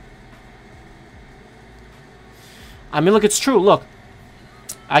 I mean, look, it's true. Look.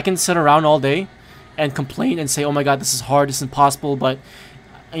 I can sit around all day and complain and say, oh my god, this is hard, this is impossible, but,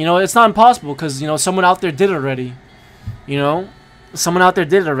 you know, it's not impossible because, you know, someone out there did it already. You know? Someone out there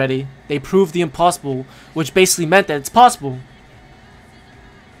did it already. They proved the impossible, which basically meant that it's possible.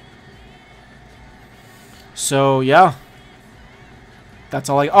 So, yeah. That's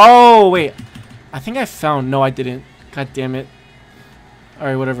all I... Oh, wait. I think I found... No, I didn't. God damn it.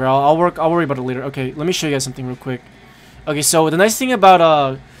 Alright, whatever. I'll worry about it later. Okay, let me show you guys something real quick. Okay, so the nice thing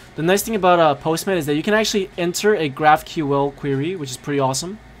about Postman is that you can actually enter a GraphQL query, which is pretty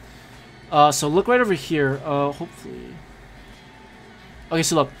awesome. So look right over here. Hopefully. Okay,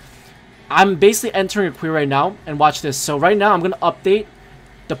 so look, I'm basically entering a query right now, and watch this. So right now I'm gonna update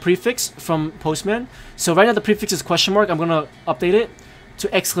the prefix from Postman. So right now the prefix is question mark. I'm gonna update it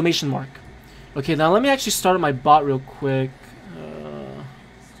to exclamation mark. Okay, now let me actually start my bot real quick.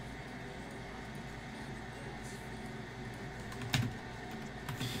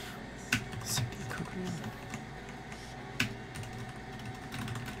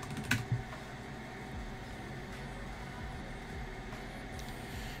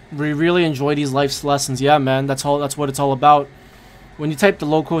 We really enjoy these life lessons. Yeah, man, that's what it's all about. When you type the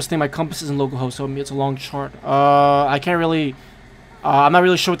localhost thing, my compass isn't localhost, so it's a long chart. I can't really... I'm not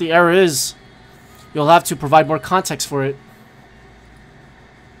really sure what the error is. You'll have to provide more context for it.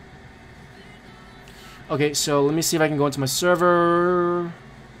 Okay, so let me see if I can go into my server.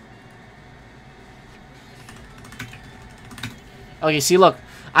 Okay, see, look.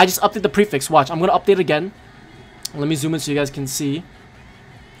 I just updated the prefix. Watch, I'm going to update again. Let me zoom in so you guys can see.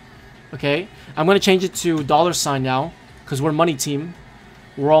 Okay, I'm going to change it to $sign now, because we're money team.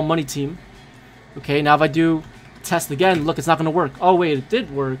 We're all money team. Okay, now if I do test again, look, it's not gonna work. Oh wait, it did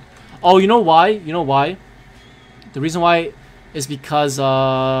work. Oh, you know why? You know why? The reason why is because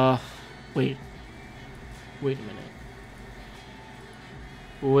wait a minute.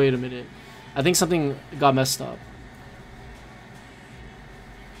 Wait a minute. I think something got messed up.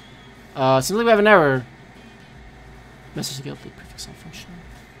 Seems like we have an error. Message to get update prefix not functional.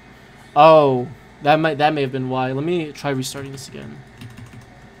 Oh, that may have been why. Let me try restarting this again.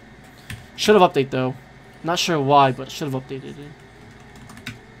 Should have updated though. Not sure why, but should have updated it.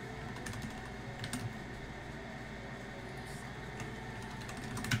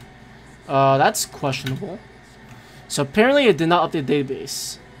 That's questionable. So apparently it did not update the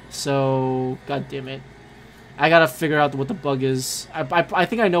database. So, god damn it. I gotta figure out what the bug is. I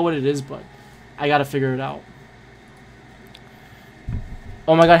think I know what it is, but I gotta figure it out.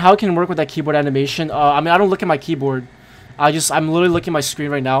 Oh my god, how can it work with that keyboard animation? I mean, I don't look at my keyboard. I'm literally looking at my screen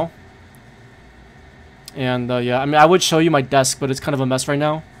right now. And, yeah, I mean, I would show you my desk, but it's kind of a mess right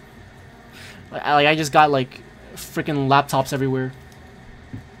now. I just got, like, freaking laptops everywhere.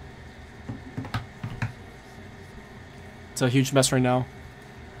 It's a huge mess right now.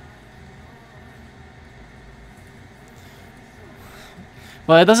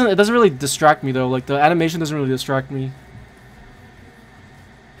 But it doesn't really distract me though. Like the animation doesn't really distract me.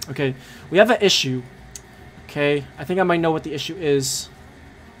 Okay, we have an issue. Okay, I think I might know what the issue is.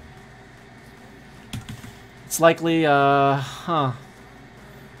 It's likely I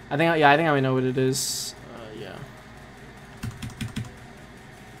think I might know what it is. Yeah.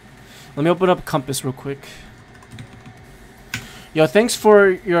 Let me open up Compass real quick. Yo, thanks for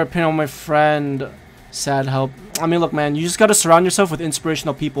your opinion on my friend. Sad help. I mean, look, man, you just gotta surround yourself with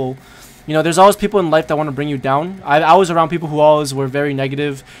inspirational people. You know, there's always people in life that want to bring you down. I was around people who always were very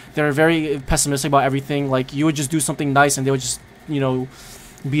negative. They were very pessimistic about everything. Like, you would just do something nice and they would just, you know,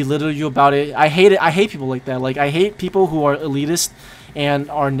 belittle you about it. I hate it. I hate people like that. Like, I hate people who are elitist and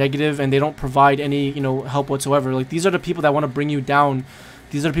are negative and they don't provide any, you know, help whatsoever. Like, these are the people that want to bring you down.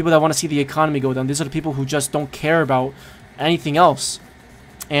 These are the people that want to see the economy go down. These are the people who just don't care about anything else.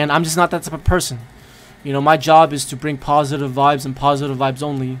 And I'm just not that type of person. You know, my job is to bring positive vibes and positive vibes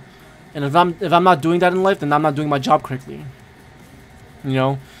only. And if I'm not doing that in life, then I'm not doing my job correctly. You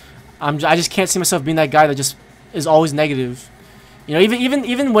know, I just can't see myself being that guy that just is always negative. You know,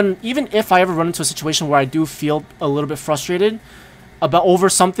 even if I ever run into a situation where I do feel a little bit frustrated about over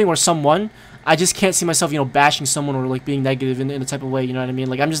something or someone, I just can't see myself, you know, bashing someone or like being negative in a type of way. You know what I mean?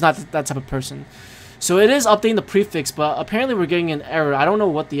 Like, I'm just not that type of person. So it is updating the prefix, but apparently we're getting an error. I don't know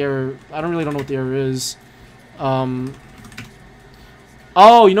what the error. I really don't know what the error is.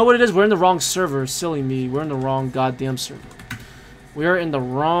 Oh, you know what it is? We're in the wrong server. Silly me. We're in the wrong goddamn server. We're in the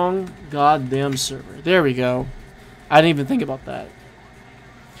wrong goddamn server. There we go. I didn't even think about that.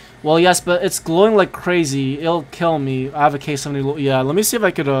 Well, yes, but it's glowing like crazy. It'll kill me. I have a K70. Yeah, let me see if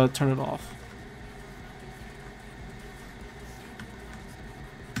I could turn it off.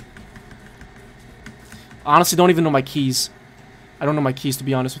 Honestly, don't even know my keys. I don't know my keys, to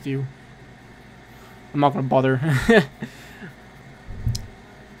be honest with you. I'm not gonna bother.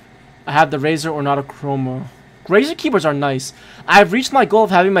 I have the Razer or not a Chroma. Razer keyboards are nice. I've reached my goal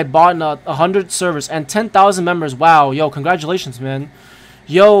of having my bot in 100 servers and 10,000 members. Wow, yo, congratulations, man.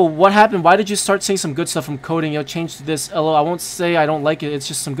 Yo, what happened? Why did you start saying some good stuff from coding? Yo, change to this. LO, I won't say I don't like it. It's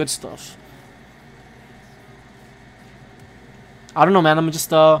just some good stuff. I don't know, man. I'm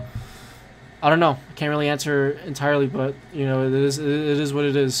just, I don't know. I can't really answer entirely, but, you know, it is what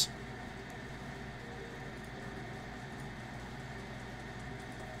it is.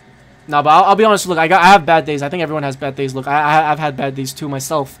 No, but I'll be honest. Look, I have bad days. I think everyone has bad days. Look, I've had bad days too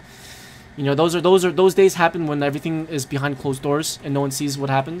myself. You know, those days happen when everything is behind closed doors and no one sees what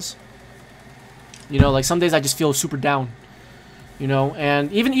happens. You know, like some days I just feel super down. You know,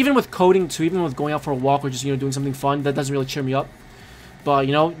 and even with coding too, even with going out for a walk or just, you know, doing something fun, that doesn't really cheer me up. But,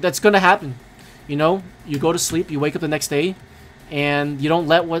 you know, that's gonna happen. You know, you go to sleep, you wake up the next day, and you don't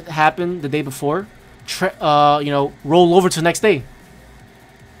let what happened the day before, you know, roll over to the next day.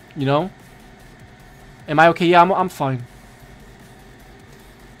 You know, am I okay? Yeah, I'm fine.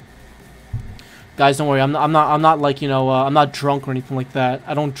 Guys, don't worry. I'm not like, you know, I'm not drunk or anything like that.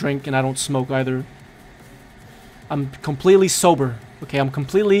 I don't drink and I don't smoke either. I'm completely sober. Okay, I'm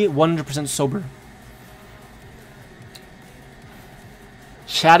completely 100% sober.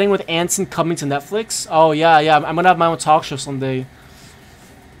 Chatting with Anson coming to Netflix? Oh, yeah. I'm gonna have my own talk show someday.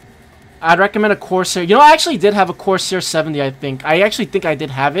 I'd recommend a Corsair. You know, I actually did have a Corsair 70, I think. I actually think I did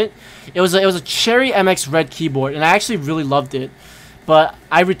have it. It was a Cherry MX Red keyboard, and I actually really loved it. But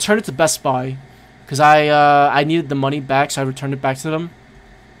I returned it to Best Buy because I needed the money back, so I returned it back to them.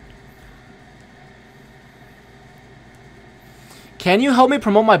 Can you help me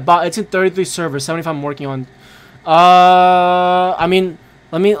promote my bot? It's in 33 servers, 75 I'm working on. I mean,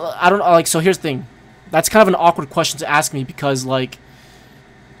 I don't like, so here's the thing. That's kind of an awkward question to ask me because, like,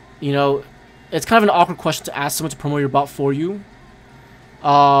 you know, it's kind of an awkward question to ask someone to promote your bot for you.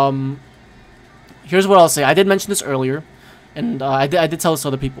 Here's what I'll say. I did mention this earlier, and I did tell this to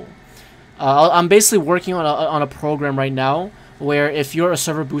other people. I'm basically working on a program right now where if you're a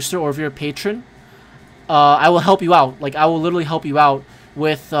server booster or if you're a patron, I will help you out. Like, I will literally help you out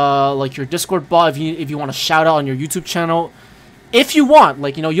with like your Discord bot if you want a shout out on your YouTube channel. If you want,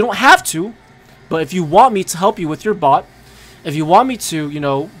 like, you know, you don't have to, but if you want me to help you with your bot, if you want me to, you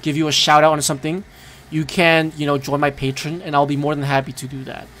know, give you a shout out on something, you can, you know, join my Patreon, and I'll be more than happy to do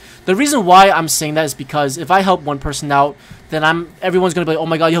that. The reason why I'm saying that is because if I help one person out, then everyone's gonna be like, oh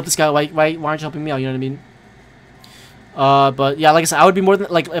my god, you helped this guy, why aren't you helping me out? You know what I mean? But yeah, like I said, I would be more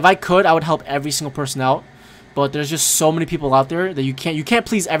than, like, if I could, I would help every single person out. But there's just so many people out there that you can't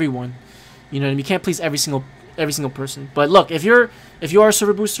please everyone. You know what I mean? You can't please every single person. But look, if you are a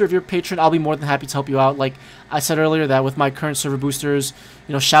server booster, if you're a patron, I'll be more than happy to help you out. Like I said earlier, that with my current server boosters,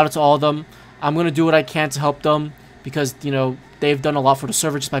 you know, shout out to all of them. I'm gonna do what I can to help them because, you know, they've done a lot for the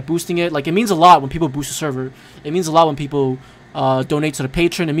server just by boosting it. Like, it means a lot when people boost the server. It means a lot when people donate to the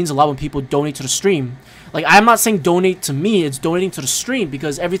Patreon. It means a lot when people donate to the stream. Like, I'm not saying donate to me, it's donating to the stream,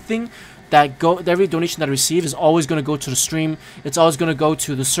 because every donation that I receive is always going to go to the stream. It's always going to go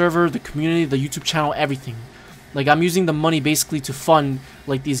to the server, the community, the YouTube channel, everything. Like, I'm using the money basically to fund,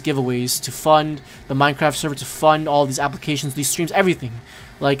 like, these giveaways, to fund the Minecraft server, to fund all these applications, these streams, everything.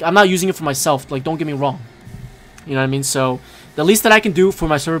 Like, I'm not using it for myself, like, don't get me wrong. You know what I mean? So, the least that I can do for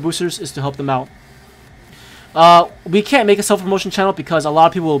my server boosters is to help them out. We can't make a self-promotion channel because a lot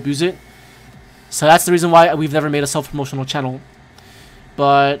of people will abuse it. So that's the reason why we've never made a self-promotional channel.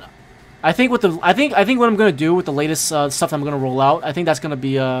 But I think with I think what I'm gonna do with the latest stuff that I'm gonna roll out, I think that's gonna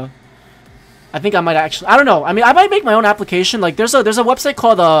be I think I might actually, I don't know. I mean, I might make my own application. Like, there's a website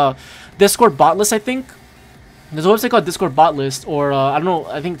called Discord Bot List, I think. There's a website called Discord Bot List, or I don't know,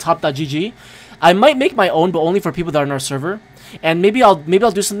 I think top.gg. I might make my own, but only for people that are in our server. And maybe I'll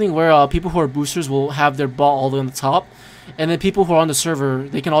do something where people who are boosters will have their bot all the way on the top, and then people who are on the server,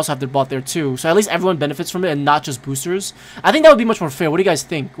 they can also have their bot there too. So at least everyone benefits from it, and not just boosters. I think that would be much more fair. What do you guys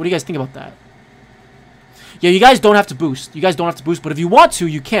think? What do you guys think about that? Yeah, you guys don't have to boost. You guys don't have to boost, but if you want to,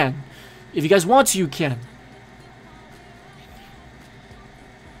 you can. If you guys want to, you can.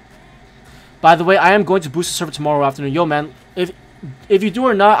 By the way, I am going to boost the server tomorrow afternoon. Yo, man, if you do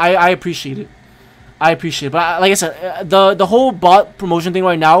or not, I appreciate it. I appreciate it. But like I said, the whole bot promotion thing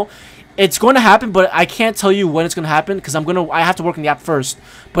right now, it's going to happen, but I can't tell you when it's going to happen because I have to work on the app first.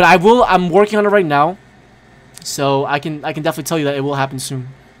 But I'm working on it right now, so I can definitely tell you that it will happen soon.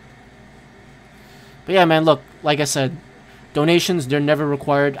 But yeah, man, look, like I said, donations, they're never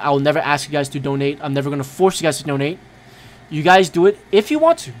required. I will never ask you guys to donate. I'm never going to force you guys to donate. You guys do it if you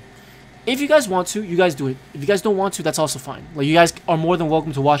want to. If you guys want to, you guys do it. If you guys don't want to, that's also fine. Like, you guys are more than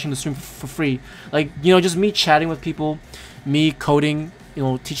welcome to watching the stream for free. Like, you know, just me chatting with people, me coding, you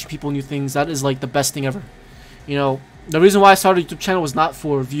know, teaching people new things. That is, like, the best thing ever. You know, the reason why I started a YouTube channel was not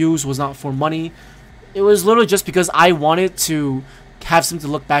for views, was not for money. It was literally just because I wanted to have something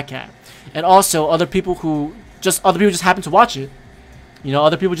to look back at. And also, other people just happen to watch it. You know,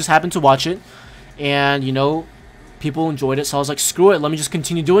 other people just happen to watch it. And, you know, people enjoyed it, so I was like, screw it, let me just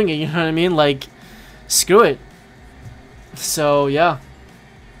continue doing it, you know what I mean? Like, screw it. So, yeah.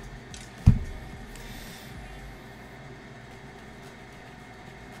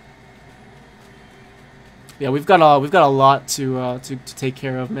 Yeah, we've got a lot to take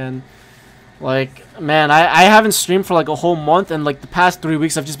care of, man. Like, man, I haven't streamed for like a whole month, and like the past 3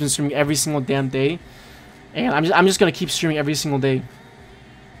 weeks I've just been streaming every single damn day. And I'm just gonna keep streaming every single day.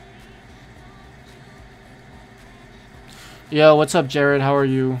 Yo, what's up, Jared? How are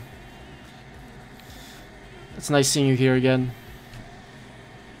you? It's nice seeing you here again.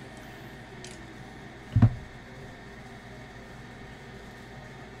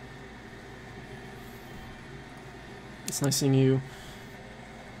 It's nice seeing you.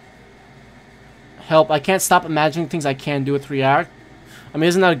 Help, I can't stop imagining things I can do with React. I mean,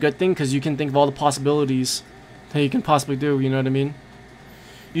 isn't that a good thing? Because you can think of all the possibilities that you can possibly do, you know what I mean?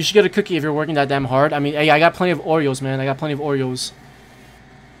 You should get a cookie if you're working that damn hard. I mean, hey, I got plenty of Oreos, man. I got plenty of Oreos.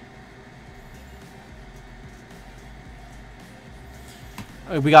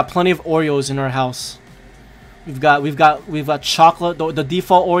 We got plenty of Oreos in our house. We've got chocolate, the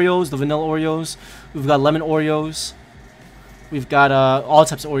default Oreos, the vanilla Oreos. We've got lemon Oreos. We've got all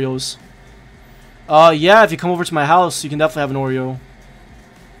types of Oreos. Yeah, if you come over to my house, you can definitely have an Oreo.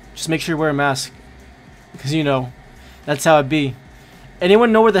 Just make sure you wear a mask, because you know, that's how it be.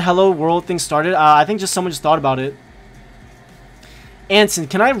 Anyone know where the Hello World thing started? I think just someone just thought about it. Anson,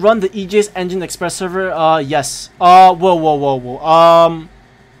 can I run the EJ's Engine Express server? Yes. Whoa.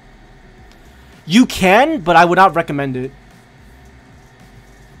 You can, but I would not recommend it.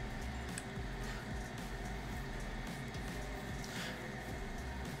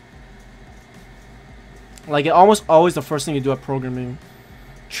 Like, it almost always the first thing you do at programming.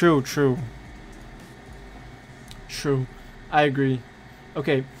 True. I agree.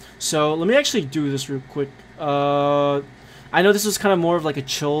 Okay, so let me actually do this real quick. I know this is kind of more of like a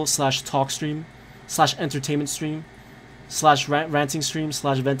chill / talk stream / entertainment stream / ranting stream /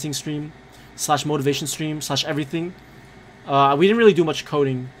 venting stream / motivation stream / everything. We didn't really do much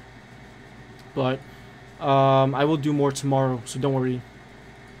coding, but I will do more tomorrow, so don't worry.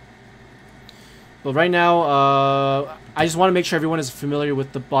 But right now, I just want to make sure everyone is familiar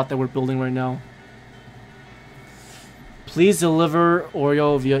with the bot that we're building right now. Please deliver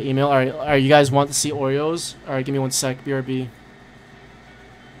Oreo via email. Alright, you guys want to see Oreos? Alright, give me 1 sec, BRB.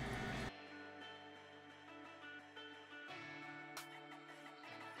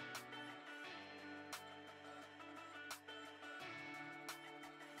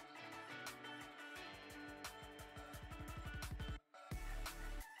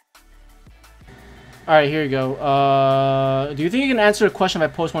 Alright, here you go. Do you think you can answer a question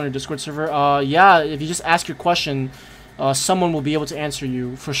if I post one on your Discord server? Yeah, if you just ask your question, someone will be able to answer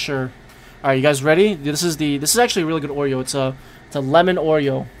you for sure. Alright, you guys ready? This is actually a really good Oreo. It's a lemon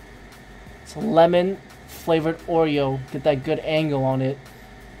Oreo. It's a lemon flavored Oreo. Get that good angle on it.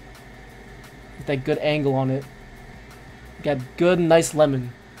 Got good, nice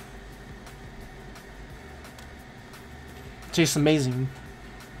lemon. Tastes amazing.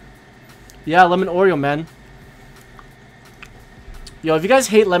 Yeah, lemon Oreo, man. Yo, if you guys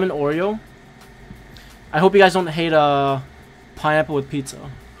hate lemon Oreo, I hope you guys don't hate pineapple with pizza.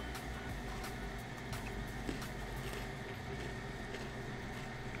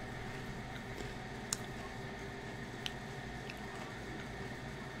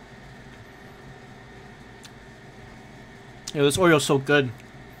 Yo, this Oreo's so good.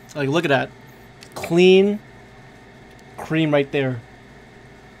 Like, look at that. Clean cream right there.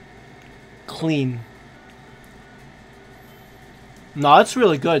 Clean. No, it's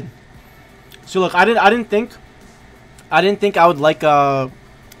really good. So look, I didn't think I would like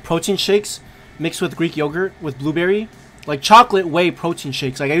protein shakes mixed with Greek yogurt with blueberry, like chocolate whey protein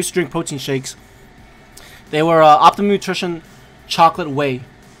shakes. Like I used to drink protein shakes. They were Optimum Nutrition chocolate whey.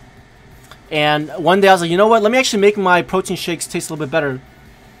 And one day I was like, you know what? Let me actually make my protein shakes taste a little bit better.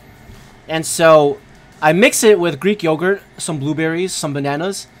 And so I mix it with Greek yogurt, some blueberries, some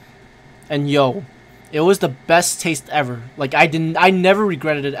bananas. And yo, it was the best taste ever. Like I never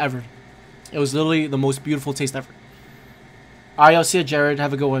regretted it ever. It was literally the most beautiful taste ever. Alright, I'll see you, Jared.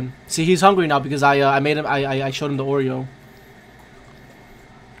 Have a good one. See, he's hungry now because I made him. I showed him the Oreo.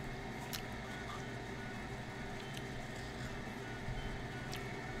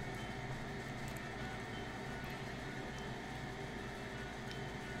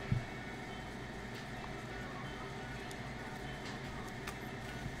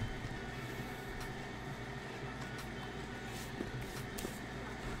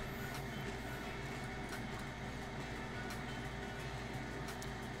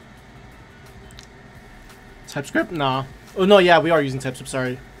 TypeScript? Nah. Oh, no, yeah, we are using TypeScript,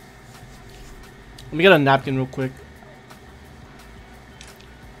 sorry. Let me get a napkin real quick.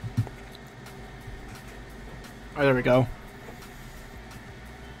 Alright, there we go.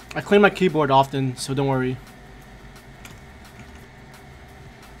 I clean my keyboard often, so don't worry.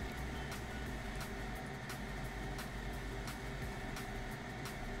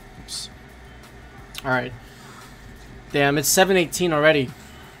 Oops. Alright. Damn, it's 7:18 already.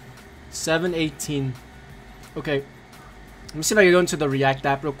 7:18. Okay, let me see if I can go into the React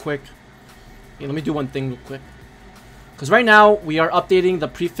app real quick. Yeah, let me do one thing real quick. Because right now, we are updating the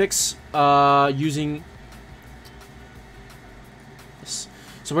prefix using this.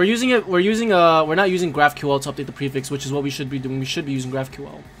 So we're using it, we're not using GraphQL to update the prefix, which is what we should be doing. We should be using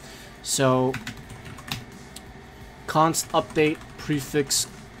GraphQL. So, const update prefix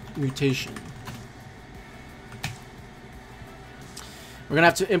mutation. We're going to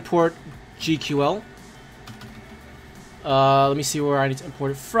have to import GQL. Let me see where I need to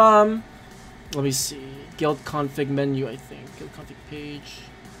import it from. Let me see. Guild config menu, I think. Guild config page.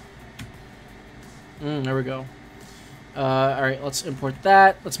 There we go. Alright, let's import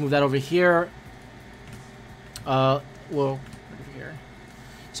that. Let's move that over here. Whoa. Over here.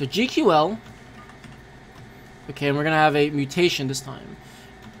 So GQL. Okay, and we're going to have a mutation this time.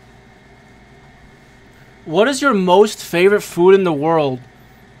 What is your most favorite food in the world?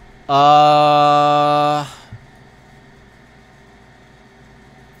 Well,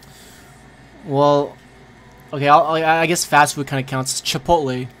 okay, I guess fast food kind of counts. It's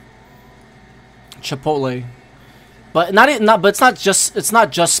Chipotle. Chipotle. But but it's not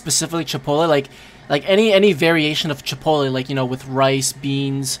just specifically Chipotle. Like any variation of Chipotle, like, you know, with rice,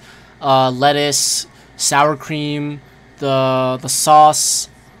 beans, lettuce, sour cream, the sauce.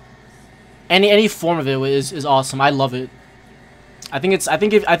 Any form of it is awesome. I love it. I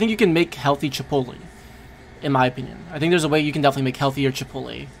think you can make healthy Chipotle, in my opinion. I think there's a way you can definitely make healthier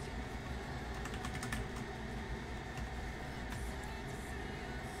Chipotle.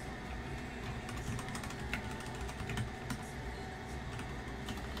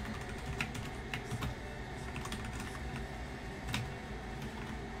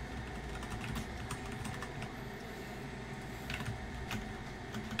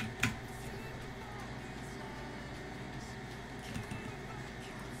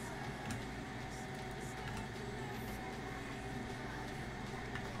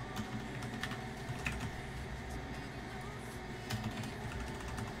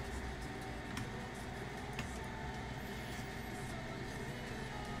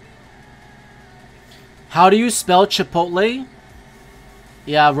 How do you spell Chipotle?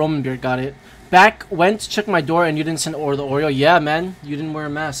 Yeah, Roman Beard got it. Back, went to check my door and you didn't send the Oreo. Yeah, man. You didn't wear a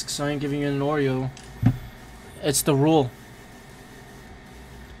mask, so I ain't giving you an Oreo. It's the rule.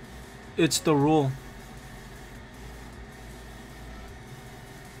 It's the rule.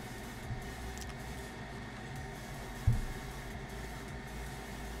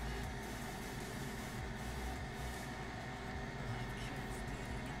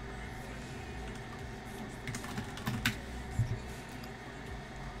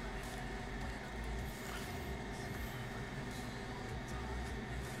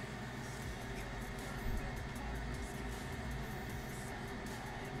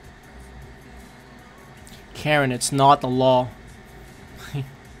 Karen, it's not the law.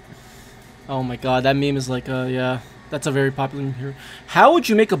 Oh my god, that meme is like, yeah. That's a very popular meme here. How would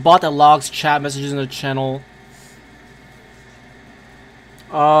you make a bot that logs chat messages in a channel?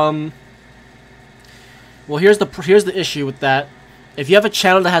 Well, here's the issue with that. If you have a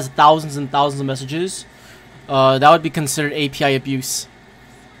channel that has thousands and thousands of messages, that would be considered API abuse.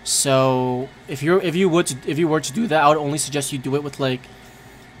 So if you were to do that, I would only suggest you do it with like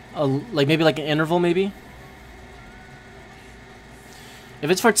maybe like an interval maybe. If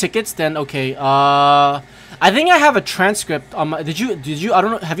it's for tickets, then okay. I think I have a transcript on my. Did you? I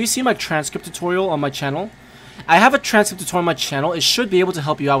don't know. Have you seen my transcript tutorial on my channel? I have a transcript tutorial on my channel. It should be able to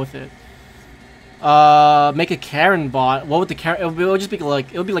help you out with it. Make a Karen bot. What would the Karen? It would just be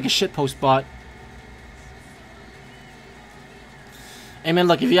like a shitpost bot. Hey man,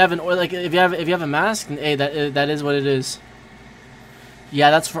 look, if you have if you have a mask, then, hey, that is what it is.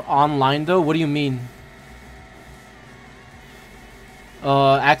 Yeah, that's for online though. What do you mean?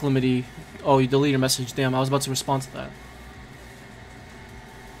 Acclimity. Oh, you delete your message. Damn, I was about to respond to that.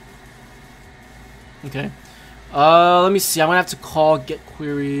 Okay. Let me see. I'm gonna have to call get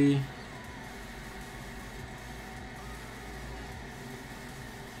query.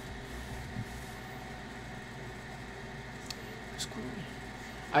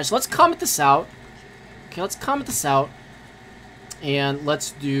 Alright, so let's comment this out. Okay, let's comment this out. And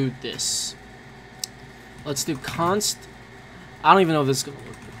let's do this. Let's do const. I don't even know if this is going to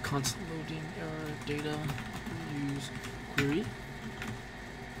work. Const loading error data use query.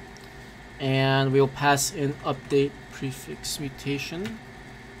 And we'll pass in update prefix mutation.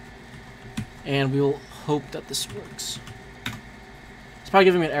 And we'll hope that this works. It's probably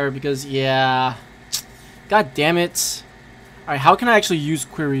giving me an error because, yeah. God damn it. Alright, how can I actually use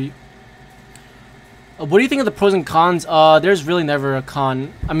query? What do you think of the pros and cons? There's really never a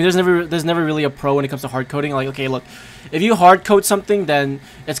con. I mean, there's never really a pro when it comes to hard coding. Like, okay, look, if you hard code something, then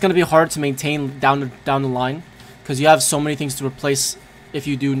it's gonna be hard to maintain down the line, because you have so many things to replace if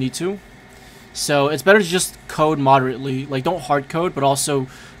you do need to. So it's better to just code moderately. Like, don't hard code, but also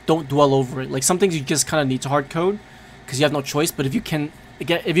don't dwell over it. Like, some things you just kind of need to hard code because you have no choice. But if you can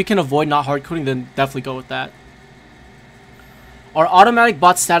avoid not hard coding, then definitely go with that. Are automatic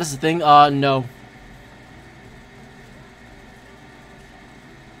bot status a thing? No.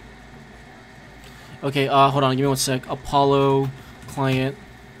 Okay, hold on, give me one sec. Apollo client.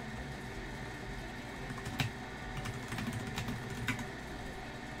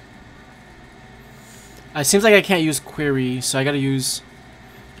 It seems like I can't use query, so I gotta use...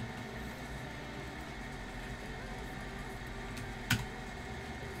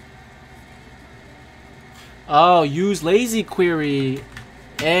 Oh, use lazy query.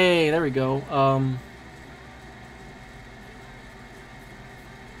 Hey, there we go.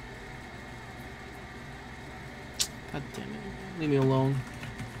 God damn it. Leave me alone.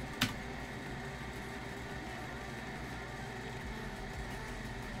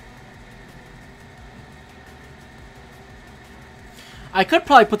 I could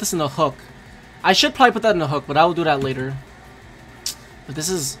probably put this in the hook. I should probably put that in the hook, but I will do that later. But this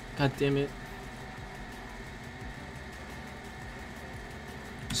is... God damn it.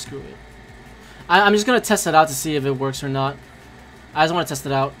 Screw it. I'm just gonna test it out to see if it works or not. I just want to test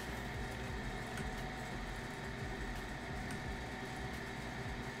it out.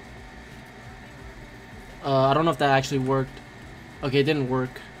 I don't know if that actually worked. Okay, it didn't work.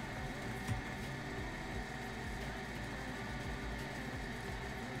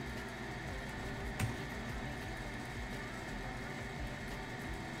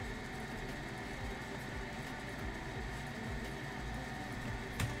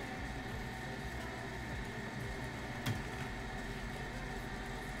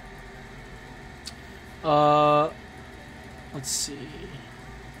 Let's see.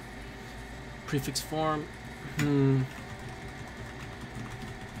 Prefix form.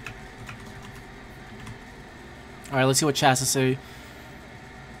 Alright, let's see what chat has to say.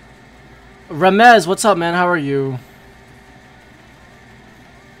 Ramez, what's up, man? How are you?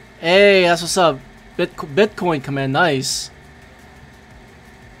 Hey, that's what's up. Bitcoin command, nice.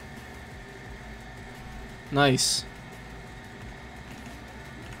 Nice.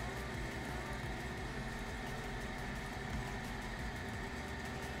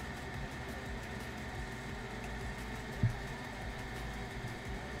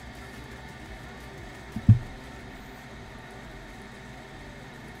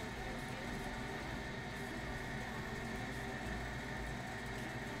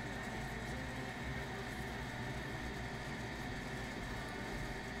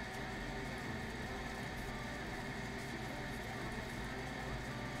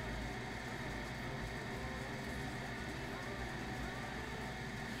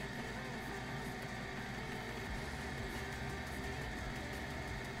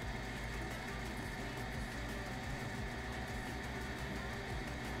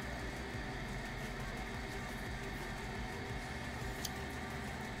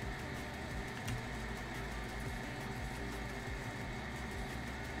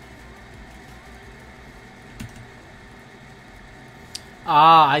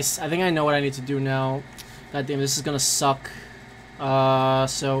 I think I know what I need to do now. God damn, this is gonna suck.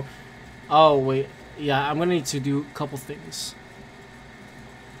 So... Oh, wait. Yeah, I'm gonna need to do a couple things.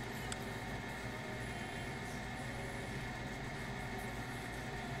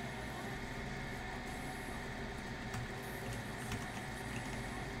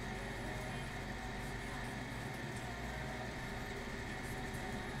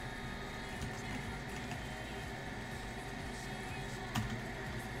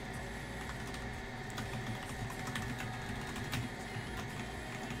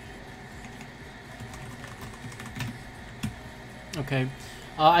 Okay.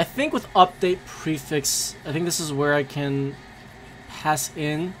 I think with update prefix, I think this is where I can pass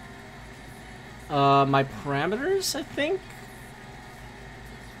in my parameters, I think?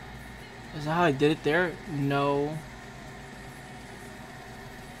 Is that how I did it there? No.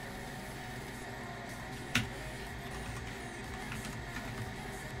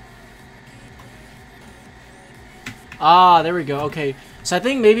 Ah, there we go. Okay. So I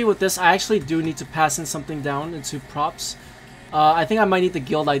think maybe with this, I actually do need to pass in something down into props. I think I might need the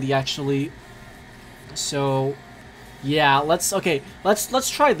guild ID actually. So, yeah, let's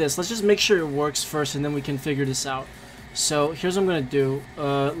try this. Let's just make sure it works first, and then we can figure this out. So here's what I'm gonna do.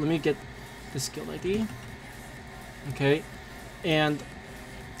 Let me get this guild ID. Okay, and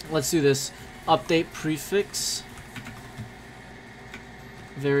let's do this. Update prefix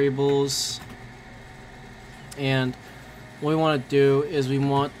variables, and what we want to do is we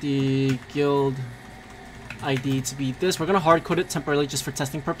want the guild ID to be this. We're going to hard code it temporarily just for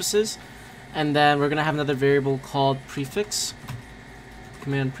testing purposes, and then we're going to have another variable called prefix,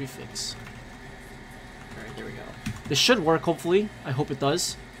 command prefix. Alright, there we go. This should work, hopefully. I hope it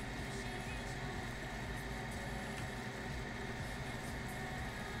does.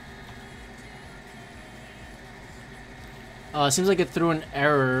 It seems like it threw an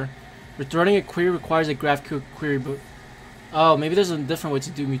error. Returning a query requires a GraphQL query boot. Oh, maybe there's a different way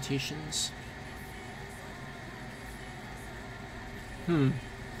to do mutations.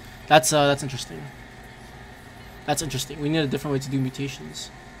 That's interesting. That's interesting. We need a different way to do mutations.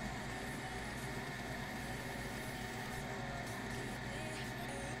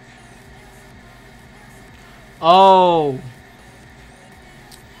 Oh,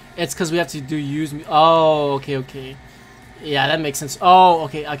 it's because we have to do use. Oh, okay. Yeah, that makes sense. Oh,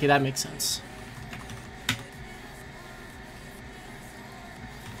 okay, that makes sense.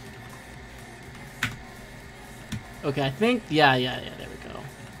 Okay, I think, yeah, there we go.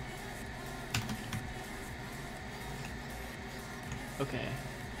 Okay.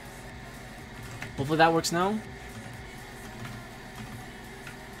 Hopefully that works now.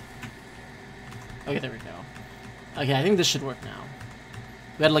 Okay, there we go. Okay, I think this should work now.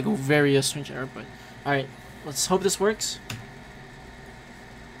 We had like a very strange error, but alright, let's hope this works.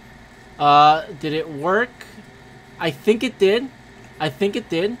 Did it work? I think it did.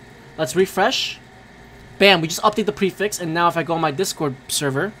 Let's refresh. Bam, we just update the prefix, and now if I go on my Discord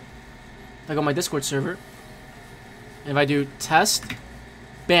server, and if I do test,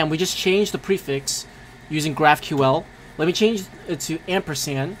 bam, we just changed the prefix using GraphQL. Let me change it to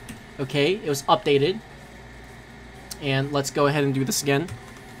ampersand. Okay, it was updated. And let's go ahead and do this again.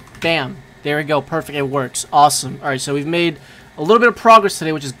 Bam, there we go, perfect, it works. Awesome. Alright, so we've made a little bit of progress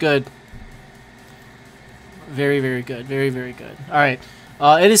today, which is good. Very, very good. Very, very good. Alright.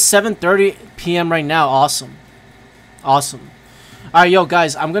 It is 7:30 p.m. right now. Awesome. Alright, yo,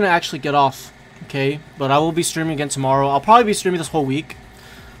 guys, I'm gonna actually get off. Okay? But I will be streaming again tomorrow. I'll probably be streaming this whole week.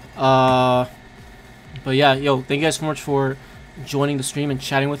 But yeah, yo, thank you guys so much for joining the stream and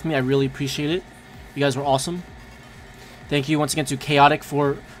chatting with me. I really appreciate it. You guys were awesome. Thank you once again to Chaotic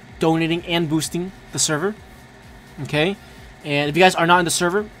for donating and boosting the server. Okay? And if you guys are not in the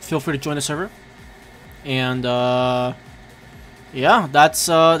server, feel free to join the server. And yeah, that's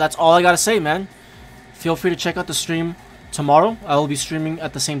all I gotta say, man. Feel free to check out the stream tomorrow. I will be streaming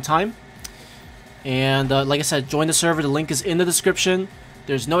at the same time. And like I said, join the server. The link is in the description.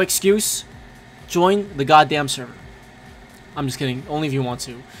 There's no excuse. Join the goddamn server. I'm just kidding. Only if you want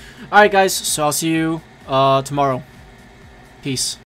to. Alright, guys. So I'll see you tomorrow. Peace.